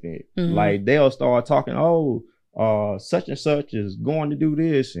benefit. Like they'll start talking, such and such is going to do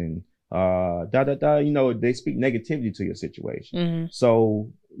this and you know, they speak negativity to your situation. So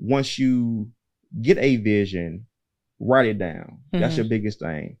once you get a vision, write it down. That's your biggest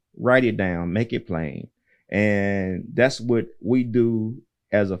thing. Write it down, make it plain. And that's what we do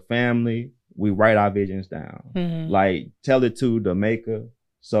as a family. We write our visions down. Like tell it to the maker,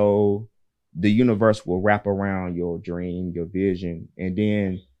 so the universe will wrap around your dream, your vision, and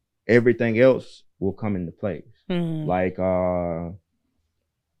then everything else will come into place. Like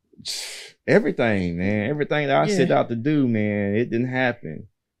everything, man. Everything that I set out to do, man, it didn't happen.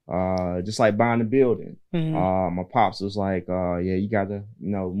 Just like buying a building. My pops was like, yeah, you gotta,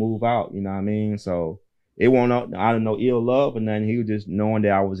 you know, move out, you know what I mean? So it wasn't, I don't know, ill love or nothing. He was just knowing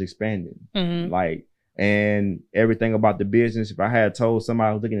that I was expanding. Like, and everything about the business, if I had told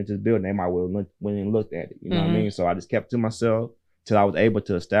somebody who's looking at this building, they might well went and looked at it, you know what I mean? So I just kept to myself till I was able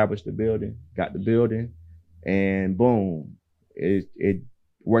to establish the building, got the building, and boom, it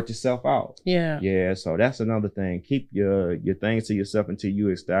worked itself out. Yeah. So that's another thing. Keep your things to yourself until you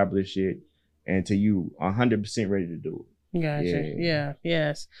establish it, and until you 100% ready to do it. Gotcha. Yeah.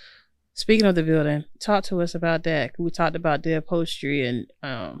 Yes. Speaking of the building, talk to us about that. We talked about the upholstery and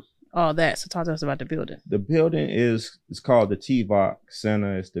all that. So talk to us about the building. The building is called the TVOC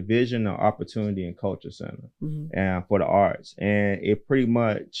Center. It's the Vision of Opportunity and Culture Center, and for the arts. And it pretty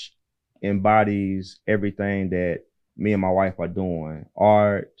much embodies everything that me and my wife are doing: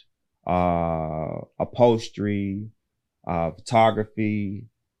 art, upholstery, photography,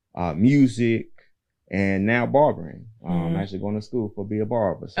 music, and now barbering. I'm actually going to school for be a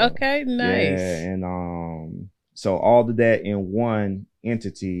barber. So, okay, nice. Yeah, and so all of that in one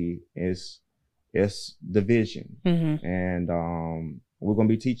entity is the vision. And we're going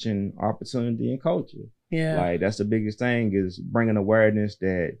to be teaching opportunity and culture. Yeah, like that's the biggest thing, is bringing awareness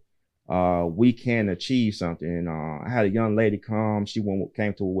that we can achieve something. I had a young lady come. She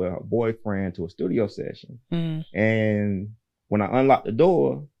came to with her boyfriend to a studio session, and when I unlocked the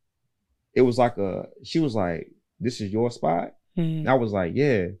door, it was like she was like, "This is your spot?" And I was like,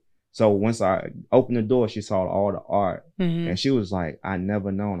 "Yeah." So once I opened the door, she saw all the art, and she was like, "I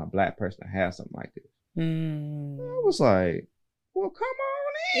never known a Black person to have something like this." I was like, "Well, come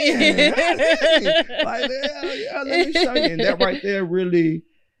on in." Like, yeah, let me show you. And that right there really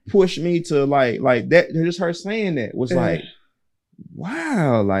pushed me to like that. Just her saying that was like,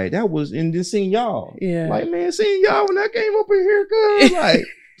 wow, like that was, and then seeing y'all, like, man, seeing y'all when I came up in here, cause like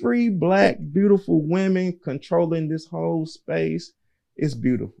 3 Black beautiful women controlling this whole space. It's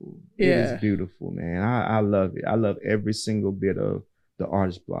beautiful. It is beautiful, man. I love it. I love every single bit of the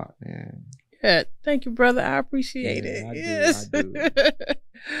artist block, man. Yeah, thank you, brother. I appreciate it. I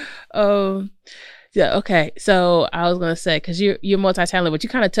do. Yeah, okay. So I was gonna say, because you're multi-talented, but you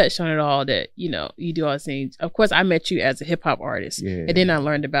kind of touched on it all, that you know you do all these things. Of course, I met you as a hip hop artist, and then I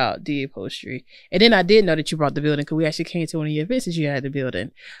learned about the upholstery, and then I did know that you brought the building, because we actually came to one of your events that you had the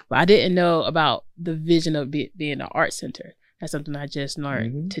building, but I didn't know about the vision of it being an art center. That's something I just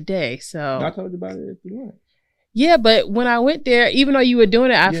learned today. So I told you about it if you want. Yeah, but when I went there, even though you were doing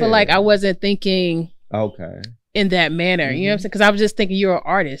it, I feel like I wasn't thinking in that manner. You know what I'm saying? Because I was just thinking you're an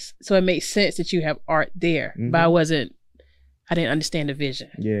artist, so it makes sense that you have art there. But I didn't understand the vision.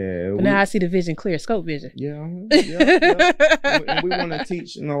 Yeah. But now I see the vision clear, scope vision. Yeah. And we want to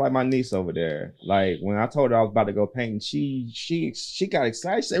teach, you know, like my niece over there. Like when I told her I was about to go paint, she got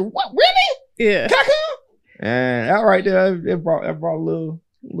excited. She said, "What, really? Yeah. Can I come?" And that right there, it brought a little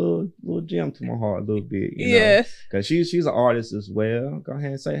gem to my heart a little bit, you know, because she's an artist as well. Go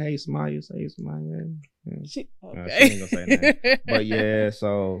ahead and say, "Hey, Smile," say, "Smile." She ain't gonna say that. But yeah,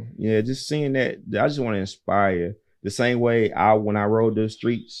 so yeah, just seeing that, I just want to inspire. The same way when I rode the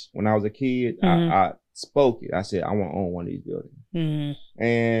streets when I was a kid, I spoke it. I said, I want to own one of these buildings,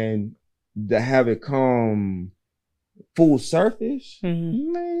 and to have it come full surface,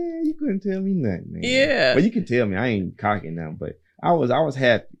 man, you couldn't tell me nothing, man. Yeah. But you can tell me I ain't cocking nothing, but I was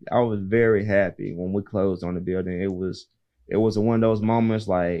happy. I was very happy when we closed on the building. It was one of those moments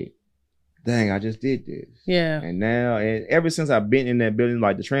like, dang, I just did this. Yeah. And now, and ever since I've been in that building,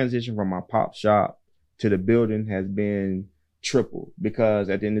 like the transition from my pop shop to the building has been triple, because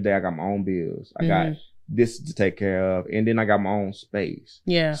at the end of the day, I got my own bills. I got this to take care of, and then I got my own space.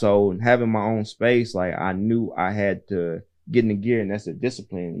 Yeah. So having my own space, like I knew I had to get in the gear, and that's a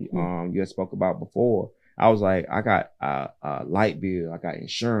discipline you had spoke about before. I was like, I got a light bill, I got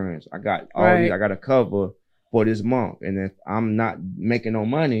insurance, I got all these, I got a cover for this month, and if I'm not making no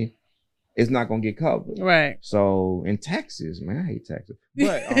money, it's not gonna get covered. Right. So in taxes, man, I hate taxes.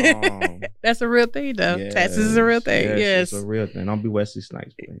 But that's a real thing though. Yes, taxes is a real thing. Yes. It's a real thing. Don't be Wesley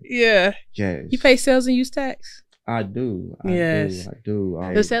Snipes, please. Yeah. Yes. You pay sales and use tax? I do. I do.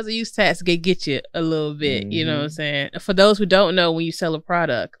 The sales and use tax get you a little bit, you know what I'm saying? For those who don't know, when you sell a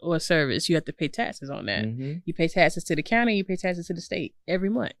product or a service, you have to pay taxes on that. You pay taxes to the county, you pay taxes to the state every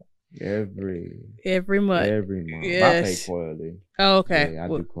month. Every month. Yes. I pay quarterly. Oh, okay. Yeah, I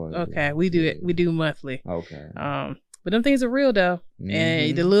do quarterly. Okay. We do it. We do monthly. Okay. But them things are real though.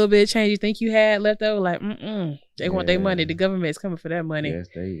 And the little bit of change you think you had left over, like, they want their money. The government's coming for that money. Yes,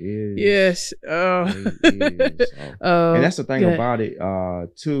 they is. Yes. They is. And that's the thing about it,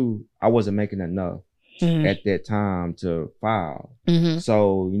 too, I wasn't making enough at that time to file.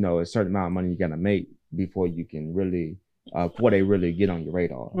 So, you know, a certain amount of money you gotta make before you can really before they really get on your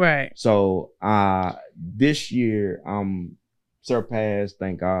radar. Right. So this year surpassed,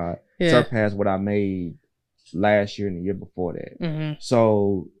 thank God, surpassed what I made last year and the year before that.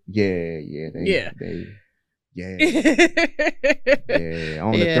 So yeah.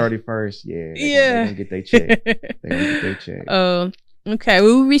 On the 31st, they're gonna get their check. They're gonna get their check. Okay.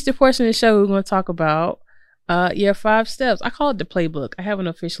 Well, we reached the portion of the show we're gonna talk about your 5 steps. I call it the playbook. I haven't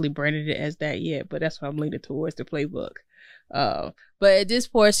officially branded it as that yet, but that's what I'm leaning towards, the playbook. But at this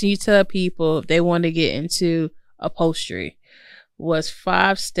portion, you tell people if they want to get into upholstery, what's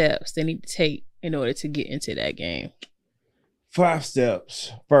 5 steps they need to take in order to get into that game? 5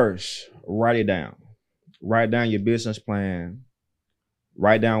 steps. First, write it down. Write down your business plan.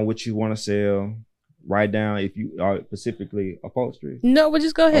 Write down what you want to sell. Write down if you are specifically upholstery. No, but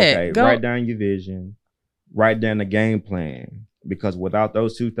just go ahead. Okay, write down your vision. Write down the game plan. Because without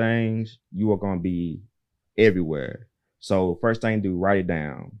those 2 things, you are going to be everywhere. So first thing to do, write it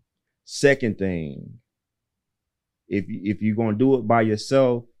down. Second thing, if you're going to do it by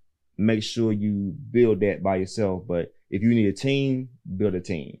yourself, make sure you build that by yourself. But if you need a team, build a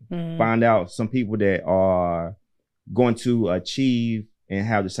team. Find out some people that are going to achieve and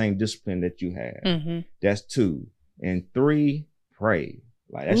have the same discipline that you have. That's 2. And 3, pray.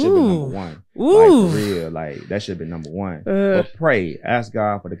 Like that should be number 1. Like for real, like that should be number 1. But pray, ask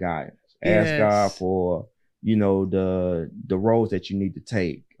God for the guidance. Ask God for, you know, the roads that you need to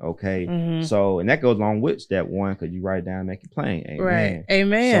take. Okay. So, and that goes along with step 1, because you write it down, make it plain. Amen. Right.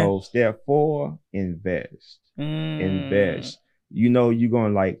 Amen. So step 4, invest. Invest. You know, you're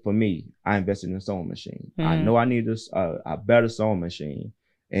going, like, for me, I invested in a sewing machine. I know I need a better sewing machine,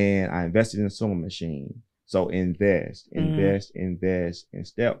 and I invested in a sewing machine. So invest. And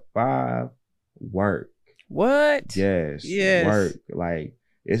step 5, work. What? Yes. Work. Like,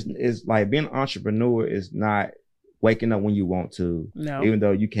 it's like being an entrepreneur is not waking up when you want to, even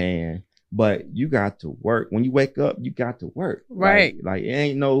though you can, but you got to work. When you wake up, you got to work. Right. Like it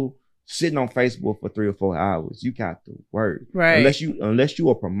ain't no sitting on Facebook for 3 or 4 hours. You got to work. Right. Unless you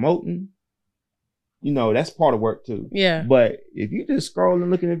are promoting, you know, that's part of work too. Yeah. But if you just scroll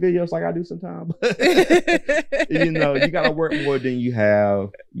and looking at videos like I do sometimes, you know, you got to work more than you have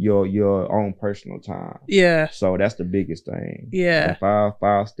your own personal time. Yeah. So that's the biggest thing. Yeah. So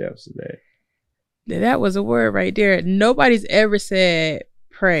 5 steps to that. That was a word right there. Nobody's ever said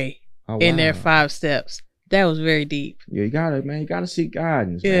pray in their 5 steps. That was very deep. Yeah, you gotta seek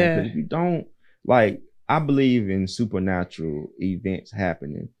guidance. Yeah. Because if you don't, like, I believe in supernatural events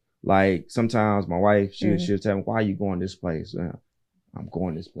happening. Like sometimes my wife, she'll tell me, "Why are you going this place?" I'm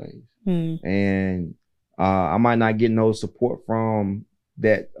going this place, and I might not get no support from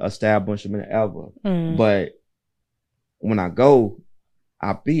that establishment ever, but when I go,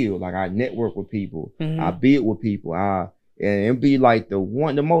 I build. Like I network with people, I build with people, and it'll be like the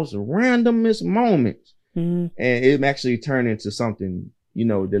most randomest moments, and it actually turn into something, you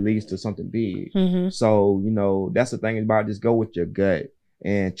know, that leads to something big. So, you know, that's the thing about just go with your gut.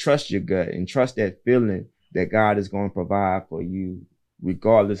 And trust your gut and trust that feeling that God is going to provide for you,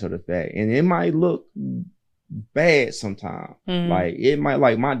 regardless of the fact. And it might look bad sometimes. Like it might,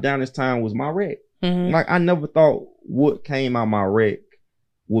 like my downest time was my wreck. Like I never thought what came out my wreck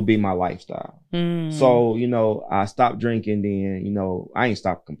would be my lifestyle. So, you know, I stopped drinking then, you know, I ain't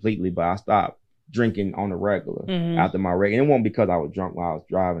stopped completely, but I stopped drinking on the regular after my regular. It wasn't because I was drunk while I was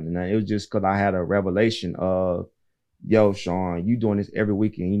driving, and it was just because I had a revelation of, yo, Sean, you doing this every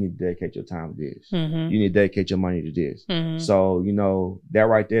weekend. You need to dedicate your time to this. You need to dedicate your money to this. So, you know, that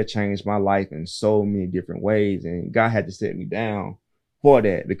right there changed my life in so many different ways. And God had to set me down for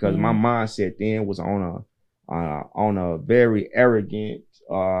that, because my mindset then was on a very arrogant,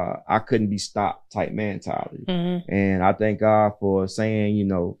 I couldn't be stopped type mentality. And I thank God for saying, you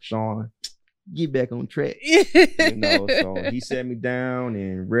know, Sean, get back on track. You know, so he set me down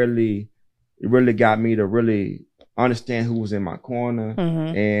and it really got me to really understand who was in my corner.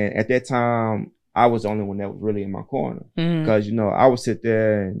 And at that time, I was the only one that was really in my corner, because, you know, I would sit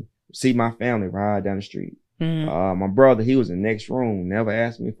there and see my family ride down the street. My brother, he was in the next room, never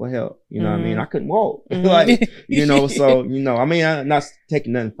asked me for help. You know what I mean? I couldn't walk. Like, you know, so, you know, I mean, I'm not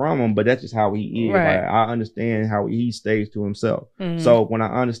taking nothing from him, but that's just how he is. Right. Like, I understand how he stays to himself. So when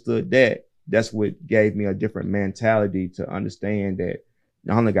I understood that, that's what gave me a different mentality to understand that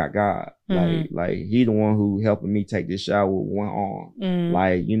I only got God. Like he the one who helping me take this shower with one arm.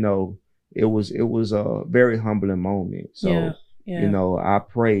 Like, you know, it was a very humbling moment. So, you know, I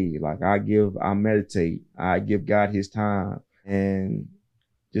pray, like I meditate, I give God his time, and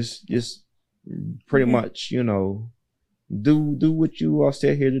just pretty much, you know, do what you are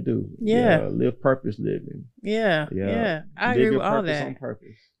set here to do. Live purpose living. I agree with all that. On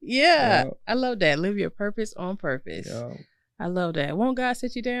purpose. I love that. Live your purpose on purpose. I love that. Won't God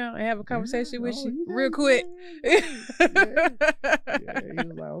sit you down and have a conversation with you real quick? He was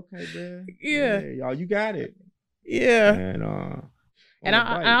like, okay, man. Y'all, you got it. And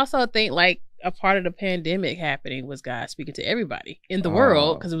I also think, like, a part of the pandemic happening was God speaking to everybody in the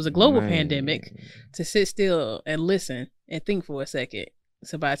world, because it was a global pandemic, to sit still and listen and think for a second.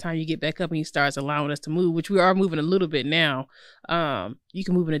 So by the time you get back up and he starts allowing us to move, which we are moving a little bit now, you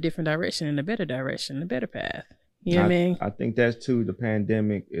can move in a different direction, in a better direction, a better path. You know what I mean? I think that's too, the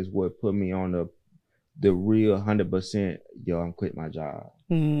pandemic is what put me on the real 100%, yo, I'm quitting my job.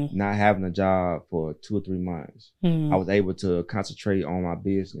 Not having a job for 2 or 3 months. I was able to concentrate on my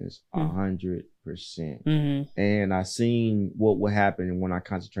business 100%. And I seen what would happen when I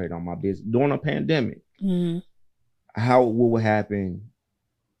concentrate on my business during a pandemic. What would happen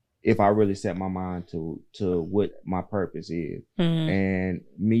if I really set my mind to what my purpose is. And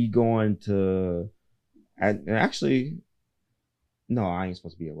me going to, and actually, no, I ain't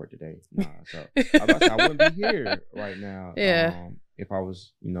supposed to be at work today. Nah, so I wouldn't be here right now. If I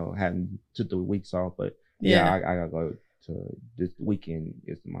was, you know, hadn't took the weeks off, but I gotta go to this weekend.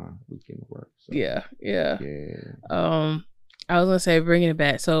 Is my weekend of work. So. I was gonna say, bringing it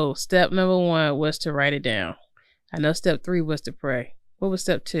back. So step number 1 was to write it down. I know step 3 was to pray. What was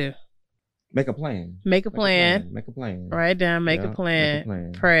step 2? Make a plan. Make a plan. Write it down. Make a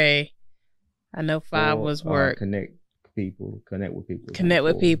plan. Pray. I know 5 was work. Connect with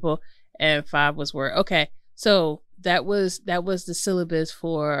people. And 5 was work. Okay, so that was the syllabus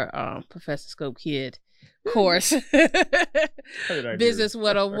for Professor Scope Kid course. Business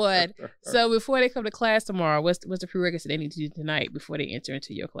 101. So before they come to class tomorrow, what's the prerequisite they need to do tonight before they enter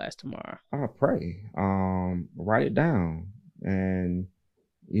into your class tomorrow? I'll pray. Write it down, and,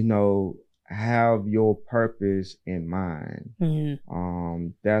 you know, have your purpose in mind.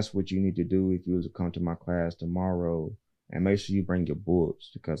 That's what you need to do if you was to come to my class tomorrow. And make sure you bring your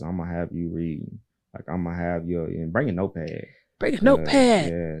books, because I'm gonna have you reading. Like, I'm gonna have and bring a notepad. Bring a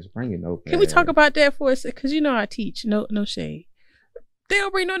notepad. Yes, bring a notepad. Can we talk about that for a second? Because, you know, I teach. No shade. They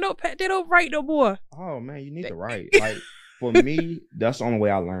don't bring no notepad. They don't write no more. Oh man, you need to write. Like, for me, that's the only way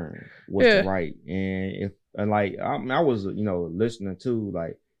I learned was to write. And I was, you know, listening to,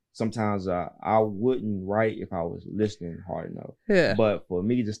 like, sometimes I wouldn't write if I was listening hard enough. But for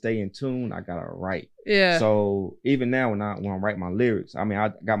me to stay in tune, I gotta write. So even now when I write my lyrics, I mean,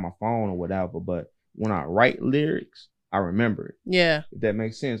 I got my phone or whatever, but when I write lyrics, I remember it. If that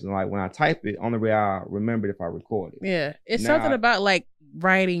makes sense. And like when I type it, only way I remember it if I record it. It's now, something about like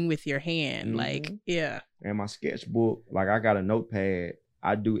writing with your hand. Like, And my sketchbook, like I got a notepad.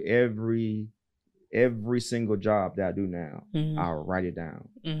 I do every single job that I do now, I'll write it down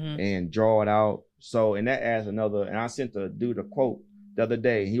and draw it out. So, and that adds another, and I sent the dude a quote the other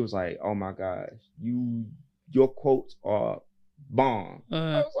day. He was like, oh my gosh, your quotes are bomb.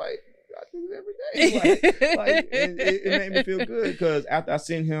 I was like, I do this every day. Like it made me feel good, because after I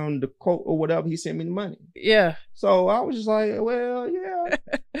sent him the quote or whatever, he sent me the money. So I was just like, well,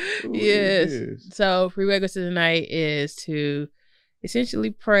 yes. So prerequisite tonight is to essentially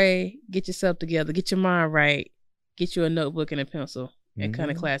pray, get yourself together, get your mind right, get you a notebook and a pencil, and come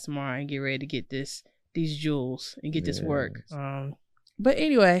to class tomorrow and get ready to get these jewels and get this work. But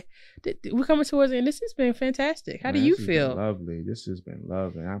anyway, we're coming towards the end. This has been fantastic. How do you feel? Been lovely. This has been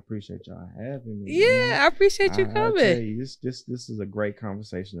lovely. I appreciate y'all having me. Yeah, man. I appreciate you coming. I tell you, this is a great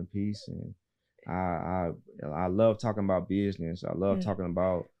conversation of peace, and I love talking about business. I love talking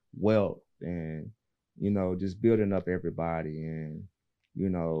about wealth, and just building up everybody, and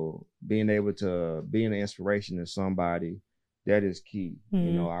being able to be an inspiration to somebody. That is key.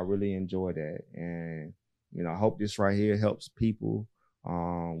 I really enjoy that, and I hope this right here helps people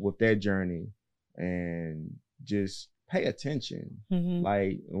with their journey, and just pay attention.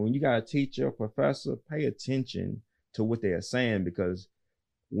 Like when you got a teacher, a professor, pay attention to what they are saying, because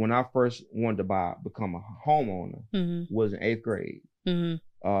when I first wanted to become a homeowner was in 8th grade. It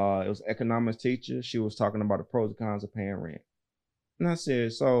was an economics teacher. She was talking about the pros and cons of paying rent. And I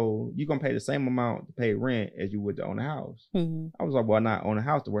said, so you're going to pay the same amount to pay rent as you would to own a house. I was like, well, not own a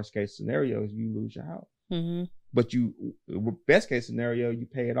house. The worst case scenario is you lose your house. But best case scenario, you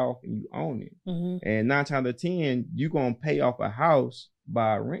pay it off and you own it. And 9 times out of 10, you're going to pay off a house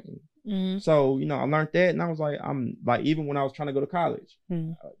by renting. So, I learned that, and I was like, even when I was trying to go to college,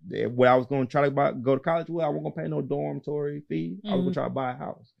 where I was going to try to go to college, I wasn't going to pay no dormitory fee. I was going to try to buy a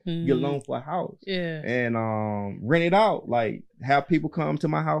house, get a loan for a house, and rent it out, like have people come to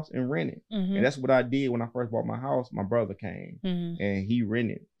my house and rent it. And that's what I did when I first bought my house. My brother came and he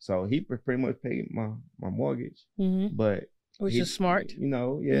rented, so he pretty much paid my mortgage. But which is smart,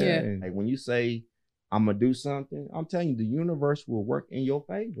 And like when you say, I'm gonna do something, I'm telling you, the universe will work in your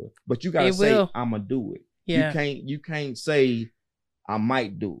favor. But you gotta say, I'm gonna do it. You can't say I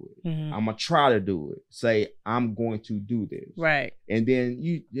might do it. I'm gonna try to do it. Say I'm going to do this. Right. And then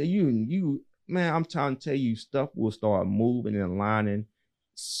you man, I'm trying to tell you, stuff will start moving and aligning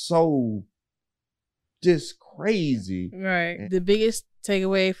so just crazy. Right. The biggest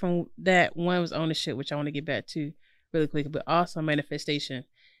takeaway from that one was ownership, which I want to get back to really quick, but also manifestation.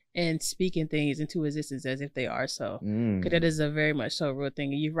 And speaking things into existence as if they are so. Because that is a very much so real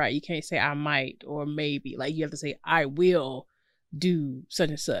thing. And you're right. You can't say I might or maybe. Like you have to say I will do such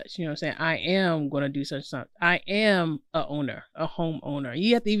and such. You know what I'm saying? I am going to do such and such. I am a owner, a home owner.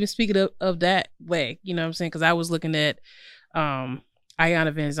 You have to even speak it of that way. You know what I'm saying? Because I was looking at Ayana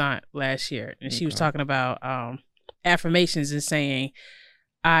Van Zant last year. And she was talking about affirmations and saying,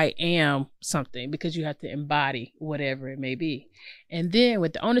 I am something, because you have to embody whatever it may be. And then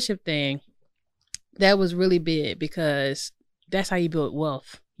with the ownership thing, that was really big, because that's how you build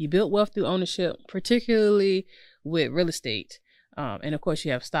wealth. You build wealth through ownership, particularly with real estate. And of course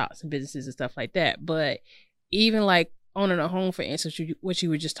you have stocks and businesses and stuff like that. But even like owning a home, for instance, what you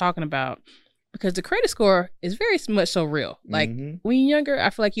were just talking about, because the credit score is very much so real. Like when you're younger, I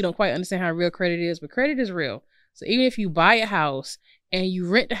feel like you don't quite understand how real credit is, but credit is real. So even if you buy a house and you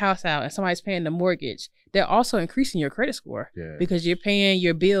rent the house out and somebody's paying the mortgage, they're also increasing your credit score because you're paying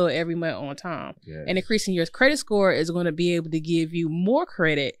your bill every month on time. And increasing your credit score is going to be able to give you more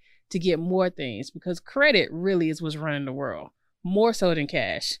credit to get more things, because credit really is what's running the world, more so than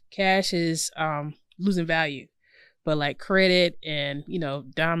cash. Cash is losing value, but like credit and,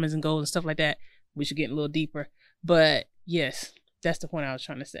 diamonds and gold and stuff like that, we should get a little deeper. But yes, that's the point I was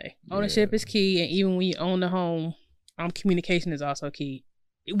trying to say. Ownership is key. And even when you own the home, communication is also key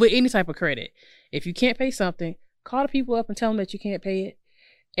with any type of credit. If you can't pay something, call the people up and tell them that you can't pay it,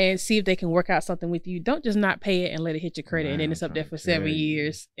 and see if they can work out something with you. Don't just not pay it and let it hit your credit, and then it's up there for 7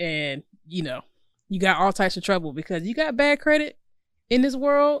 years, and you got all types of trouble because you got bad credit in this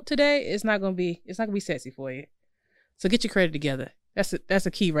world today. It's not gonna be sexy for you. So get your credit together. That's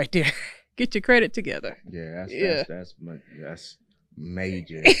a key right there. Get your credit together. That's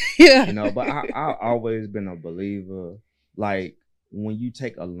major. But I've always been a believer, like when you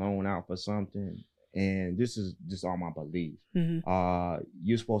take a loan out for something, and this is just all my belief,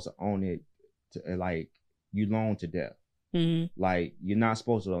 you're supposed to own it to, like you loan to death. Like you're not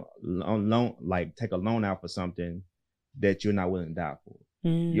supposed to take a loan out for something that you're not willing to die for.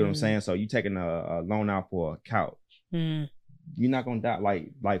 You know what I'm saying? So you taking a loan out for a couch, you're not gonna die.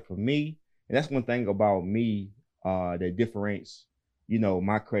 Like for me, and that's one thing about me that differentiates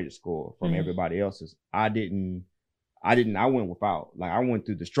my credit score from everybody else's. I went without. Like I went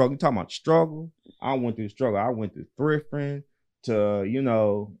through the struggle. You talking about struggle? I went through the struggle. I went through thrifting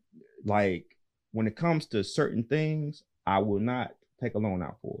to, like when it comes to certain things, I will not take a loan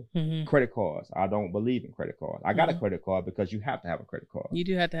out for. Credit cards. I don't believe in credit cards. I got a credit card because you have to have a credit card. You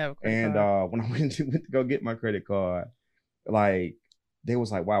do have to have a credit card. And when I went to go get my credit card, like they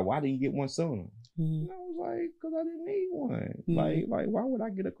was like, wow, why didn't you get one sooner? And I was like, because I didn't need one. Like why would I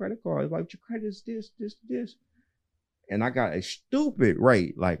get a credit card? Like your credit is this. And I got a stupid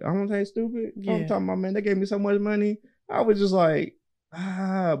rate. Like, I don't say stupid. I'm talking about, man, they gave me so much money. I was just like,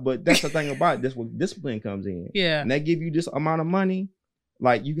 But that's the thing about it. That's where discipline comes in. Yeah. And they give you this amount of money,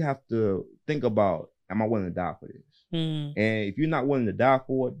 like you have to think about, am I willing to die for this? And if you're not willing to die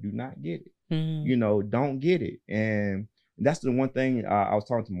for it, do not get it. Don't get it. And that's the one thing I was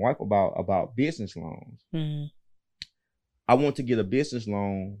talking to my wife about business loans. I want to get a business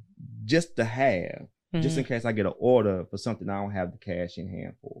loan just to have, just in case I get an order for something I don't have the cash in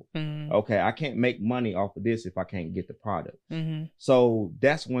hand for. Okay, I can't make money off of this if I can't get the product. So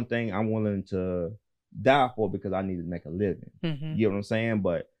that's one thing I'm willing to die for because I need to make a living. You know what I'm saying?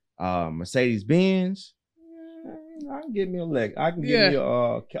 But Mercedes-Benz, I can give me a leg. I can give me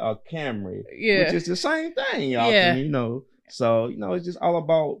a Camry, which is the same thing, y'all. Yeah. So it's just all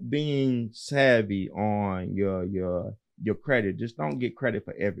about being savvy on your credit. Just don't get credit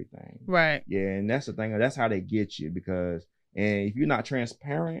for everything. Right. Yeah, and that's the thing. That's how they get you, because if you're not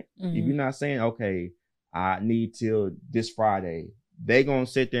transparent, if you're not saying, okay, I need till this Friday, they gonna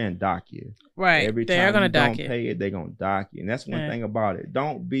sit there and dock you. Right. Every time they're gonna dock you. Don't pay it, they gonna dock you. And that's one thing about it.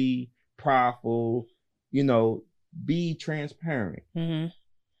 Don't be prideful. Be transparent.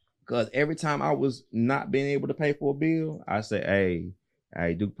 Because every time I was not being able to pay for a bill, I say,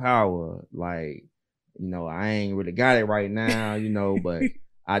 hey, Duke Power, like, I ain't really got it right now, but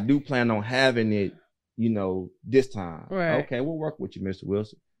I do plan on having it, this time. Right. Okay, we'll work with you, Mr.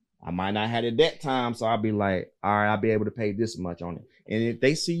 Wilson. I might not have it that time, so I'll be like, all right, I'll be able to pay this much on it. And if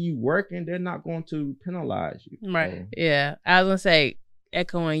they see you working, they're not going to penalize you. Right. So. Yeah. I was going to say,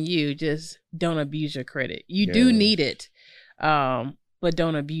 echoing you, just don't abuse your credit. You do need it, but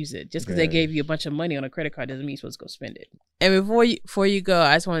don't abuse it. Just because they gave you a bunch of money on a credit card doesn't mean you're supposed to go spend it. And before you go,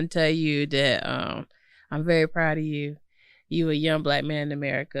 I just want to tell you that I'm very proud of you. You a young Black man in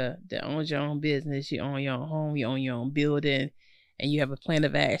America that owns your own business. You own your own home. You own your own building, and you have a plan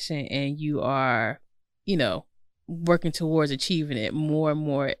of action, and you are, working towards achieving it more and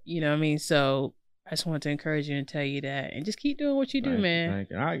more. You know what I mean? So I just want to encourage you and tell you that, and just keep doing what you do, man.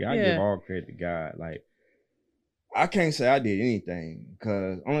 Thank you. I give all credit to God. Like, I can't say I did anything,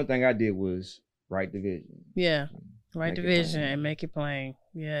 because only thing I did was write the vision. Yeah, write the vision and make it plain.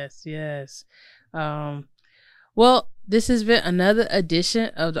 Yes. Well, this has been another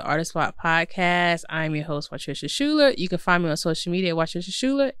edition of the Artist Spot Podcast. I'm your host, Patricia Schuler. You can find me on social media at Patricia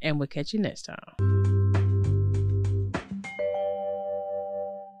Schuler, and we'll catch you next time.